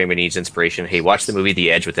inspiration, if anybody needs inspiration, hey, watch the movie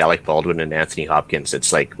The Edge with Alec Baldwin and Anthony Hopkins.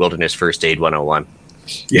 It's like Wilderness First Aid 101.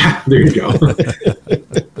 Yeah, there you go.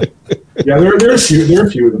 Yeah, there are a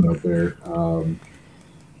few of them out there. When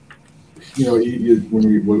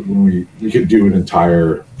we could do an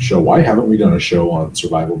entire show. Why haven't we done a show on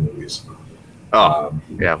survival movies?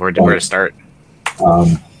 Yeah, where to start?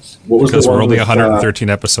 What was because we're only 113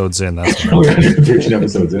 episodes in. That's 113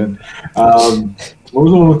 episodes in. What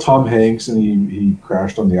was the one with Tom Hanks and he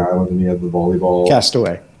crashed on the island and he had the volleyball?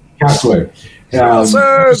 Castaway. So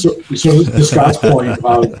to Scott's point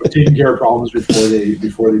about taking care of problems before they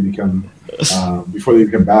become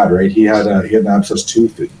bad, right? He had an abscessed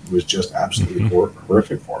tooth that was just absolutely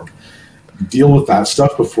horrific for him. Deal with that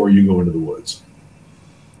stuff before you go into the woods.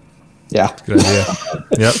 Yeah, good idea.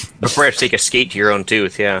 Yep. Before you have to take a skate to your own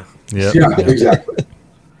tooth. Yeah. Yep. Yeah, exactly.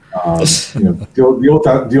 Deal with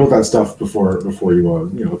that stuff before you go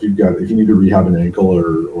out. If you need to rehab an ankle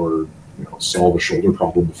or solve a shoulder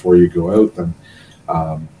problem before you go out, then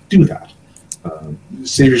do that.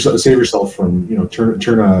 Save yourself from turn it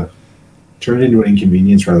into an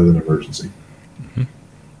inconvenience rather than an emergency. Mm-hmm.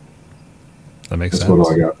 That makes sense. That's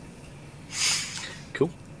what I got. Cool.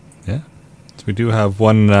 Yeah. So we do have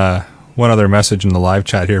one other message in the live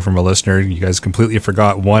chat here from a listener. You guys completely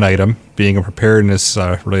forgot one item, being a preparedness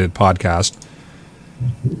related podcast.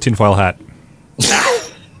 Tinfoil hat.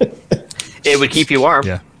 It would keep you warm.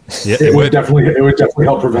 Yeah. It would definitely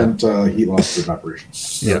help prevent heat loss through evaporation.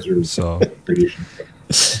 Yeah. So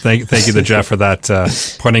thank you to Jeff for that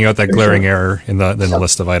pointing out that glaring error in the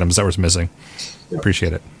list of items that was missing. Yep.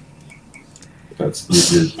 Appreciate it. You're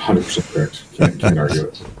 100% correct. Can't argue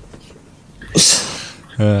it.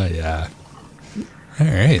 Yeah. All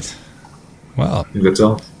right. Well, I think that's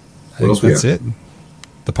all. That's it.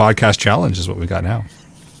 The podcast challenge is what we got now.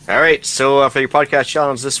 All right. So for your podcast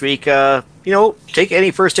challenge this week, take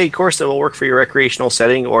any first aid course that will work for your recreational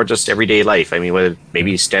setting or just everyday life. I mean, whether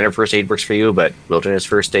maybe standard first aid works for you, but wilderness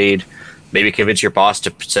first aid, maybe convince your boss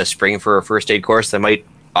to spring for a first aid course that might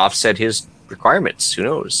offset his requirements. Who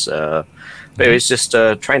knows? But anyways, just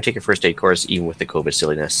try and take a first aid course, even with the COVID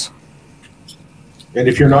silliness. And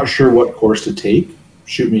if you're not sure what course to take,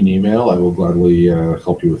 shoot me an email. I will gladly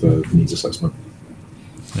help you with a needs assessment.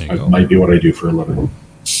 That might be what I do for a living.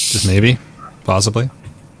 Just maybe? Possibly?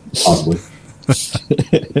 Possibly.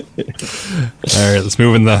 All right, let's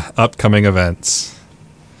move in the upcoming events.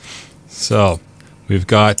 So we've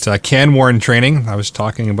got Canwarn training. I was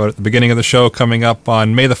talking about at the beginning of the show, coming up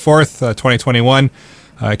on May the 4th, 2021.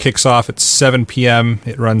 It kicks off at 7 p.m.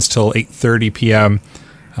 It runs till 8:30 p.m.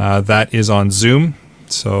 That is on Zoom.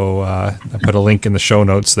 So I put a link in the show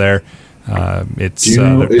notes there. It's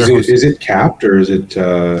is it capped or is it?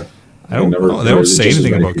 I don't know. They don't say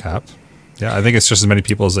anything about capped. Yeah, I think it's just as many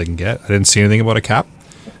people as they can get. I didn't see anything about a cap.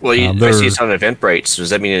 Well, I see it's on Eventbrite. So does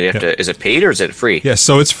that mean you have to? Is it paid or is it free? Yeah,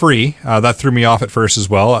 so it's free. That threw me off at first as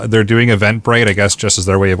well. They're doing Eventbrite, I guess, just as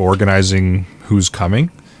their way of organizing who's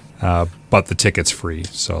coming. But the ticket's free,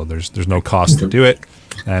 so there's no cost to do it,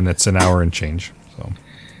 and it's an hour and change. So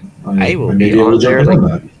I will be on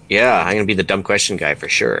there. Yeah, I'm gonna be the dumb question guy for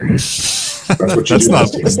sure. That's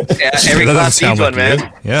not. Every class needs one,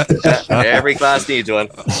 man. Yeah. Every class needs one.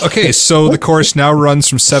 Okay, so the course now runs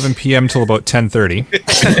from 7 p.m. till about 10:30.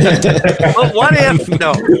 Well, what if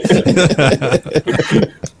no?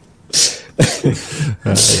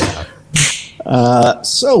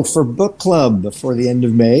 So for book club before the end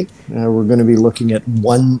of May, we're going to be looking at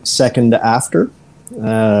 1 Second After.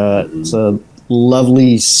 It's a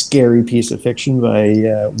lovely, scary piece of fiction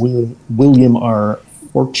by William R.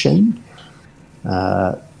 Fortune.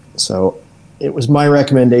 So it was my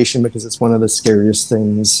recommendation because it's one of the scariest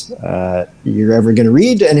things you're ever going to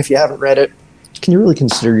read. And if you haven't read it, can you really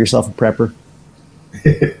consider yourself a prepper?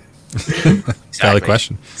 Exactly. Valid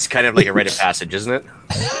question. It's kind of like a rite of passage, isn't it?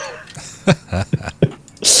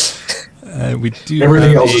 We do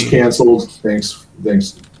everything else is canceled. Thanks,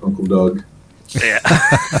 Uncle Doug. Yeah.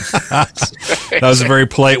 That was a very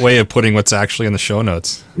polite way of putting what's actually in the show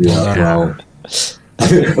notes. Yeah. Well, I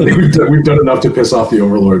think we've done enough to piss off the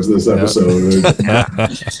overlords this episode.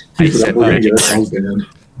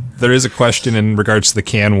 There is a question in regards to the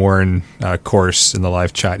CanWarn course in the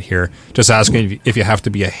live chat here, just asking if you have to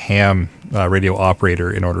be a ham radio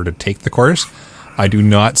operator in order to take the course. I do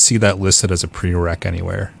not see that listed as a prereq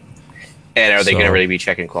anywhere. And are they going to really be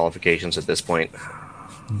checking qualifications at this point?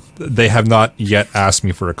 They have not yet asked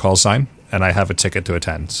me for a call sign, and I have a ticket to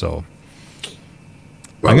attend. So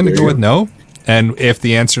I'm going to go with no. And if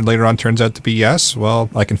the answer later on turns out to be yes, well,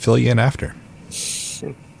 I can fill you in after.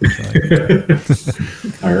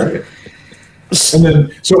 All right. And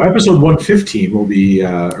then, so episode 115 will be,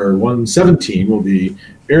 or 117 will be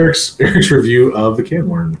Eric's review of the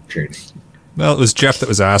CanWarn training. Well, it was Jeff that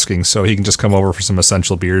was asking, so he can just come over for some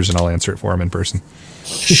essential beers and I'll answer it for him in person.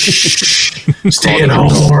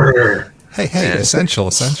 Stay-at-home order. Hey,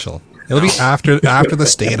 essential. It'll be after the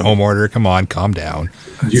stay-at-home order. Come on, calm down.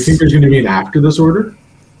 Do you think there's going to be an after this order?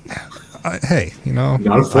 Hey, not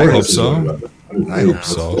I hope so. I hope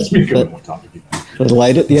so. Let's make it a topic. The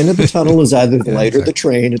light at the end of the tunnel is either the light or the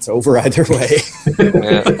train. It's over either way.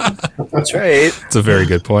 That's right. It's a very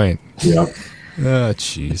good point. Yeah. Oh,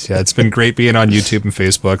 jeez. Yeah, it's been great being on YouTube and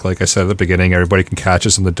Facebook. Like I said at the beginning, everybody can catch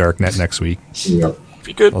us on the Darknet next week. Yeah.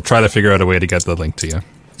 Be good. I'll try to figure out a way to get the link to you.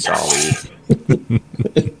 Solid.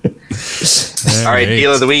 All right,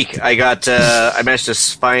 deal of the week. I managed to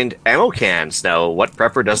find ammo cans. Now, what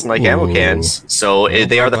prepper doesn't like ammo cans? So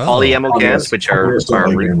they are the poly ammo cans, which are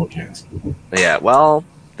ammo cans. Yeah, well,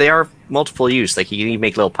 they are multiple use. Like you can even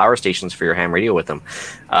make little power stations for your ham radio with them,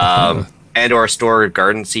 and or store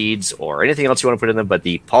garden seeds or anything else you want to put in them. But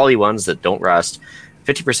the poly ones that don't rust,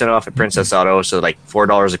 50% off at Princess Auto, so like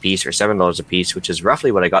 $4 a piece or $7 a piece, which is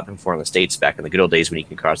roughly what I got them for in the States back in the good old days when you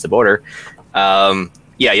can cross the border.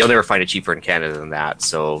 Yeah, you'll never find it cheaper in Canada than that.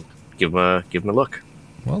 So give them a look.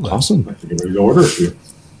 Well done. Awesome. I think I'm ready to order a few.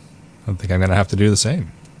 I think I'm going to have to do the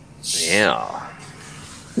same. Yeah.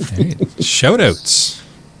 Right. Shout-outs.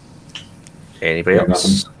 Anybody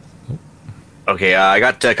else? Okay, I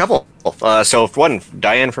got a couple. So one,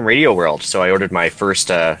 Diane from Radio World. So I ordered my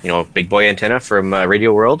first, big boy antenna from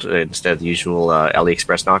Radio World instead of the usual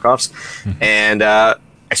AliExpress knockoffs. Mm-hmm. And I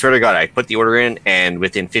swear to God, I put the order in, and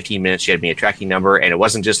within 15 minutes, she had me a tracking number, and it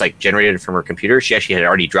wasn't just like generated from her computer. She actually had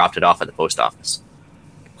already dropped it off at the post office.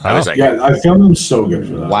 I was like, yeah, I found them so good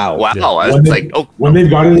for that. Wow. Yeah. I was like, when they've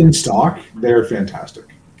got it in stock, they're fantastic.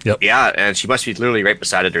 Yep. Yeah, and she must be literally right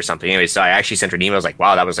beside it or something. Anyway, so I actually sent her an email. I was like,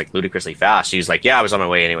 wow, that was like ludicrously fast. She was like, yeah, I was on my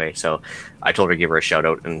way anyway. So I told her to give her a shout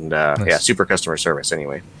out, and nice. Yeah, super customer service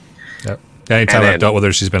anyway. Yep. Anytime I've dealt with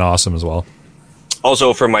her, she's been awesome as well.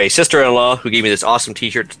 Also, from my sister-in-law, who gave me this awesome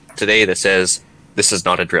T-shirt today that says, "This is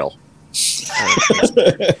not a drill."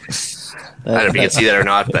 I don't know if you can see that or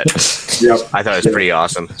not, but Yep. I thought it was pretty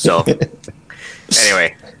awesome. So,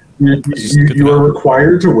 anyway. You are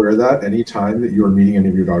required to wear that any time that you are meeting any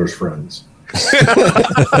of your daughter's friends.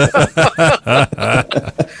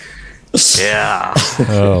 Yeah.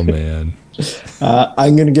 Oh, man.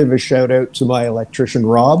 I'm going to give a shout out to my electrician,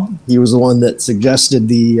 Rob. He was the one that suggested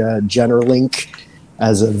the GenerLink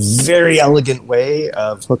as a very elegant way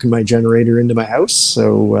of hooking my generator into my house.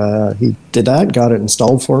 So he did that, got it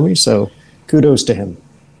installed for me. So kudos to him.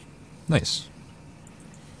 Nice.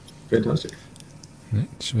 Fantastic. Right.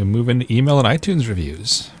 Should we move into email and iTunes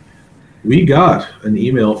reviews? We got an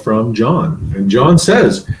email from John, and John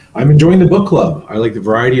says, I'm enjoying the book club. I like the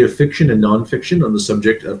variety of fiction and nonfiction on the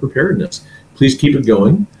subject of preparedness. Please keep it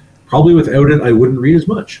going. Probably without it, I wouldn't read as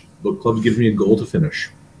much. Book club gives me a goal to finish.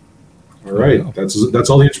 All right, that's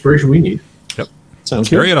all the inspiration we need. Yep. Sounds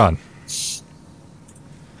Carry good. it on.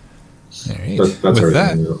 All right. That's With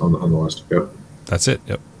everything that, on the list. Yep. that's it.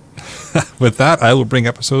 Yep. With that, I will bring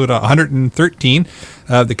episode 113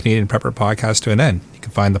 of the Canadian Prepper Podcast to an end. You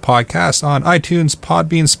can find the podcast on iTunes,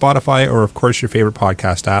 Podbean, Spotify, or of course your favorite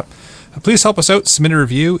podcast app. Please help us out, submit a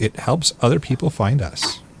review. It helps other people find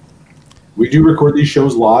us. We do record these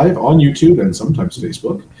shows live on YouTube and sometimes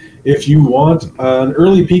Facebook. If you want an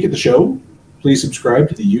early peek at the show, please subscribe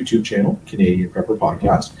to the YouTube channel, Canadian Prepper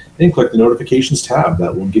Podcast, and click the notifications tab.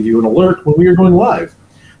 That will give you an alert when we are going live.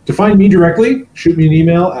 To find me directly, shoot me an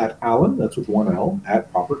email at Alan, that's with one L,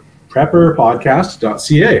 at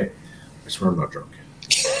prepperpodcast.ca. I swear I'm not drunk.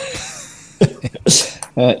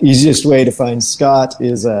 Easiest way to find Scott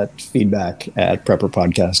is at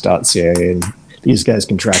feedback@prepperpodcast.ca, and these guys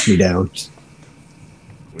can track me down.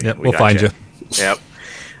 Yep, we'll find you. Yep.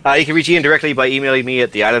 You can reach Ian directly by emailing me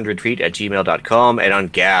at theislandretreat@gmail.com and on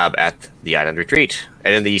Gab at theislandretreat.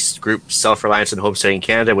 And in the group Self-Reliance and Homesteading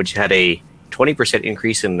Canada, which had a 20%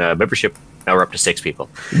 increase in membership. Now we're up to 6 people.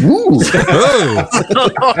 Oh,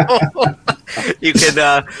 You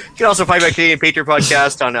can also find my Canadian Patriot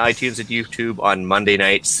podcast on iTunes and YouTube on Monday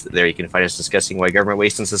nights. There you can find us discussing why government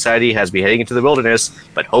waste in society has me heading into the wilderness,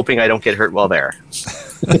 but hoping I don't get hurt while there.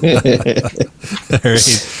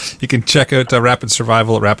 You can check out Rapid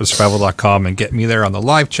Survival at rapidsurvival.com and get me there on the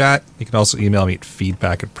live chat. You can also email me at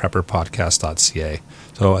feedback@prepperpodcast.ca.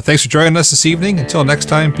 So thanks for joining us this evening. Until next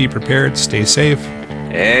time, be prepared, stay safe,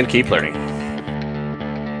 and keep learning.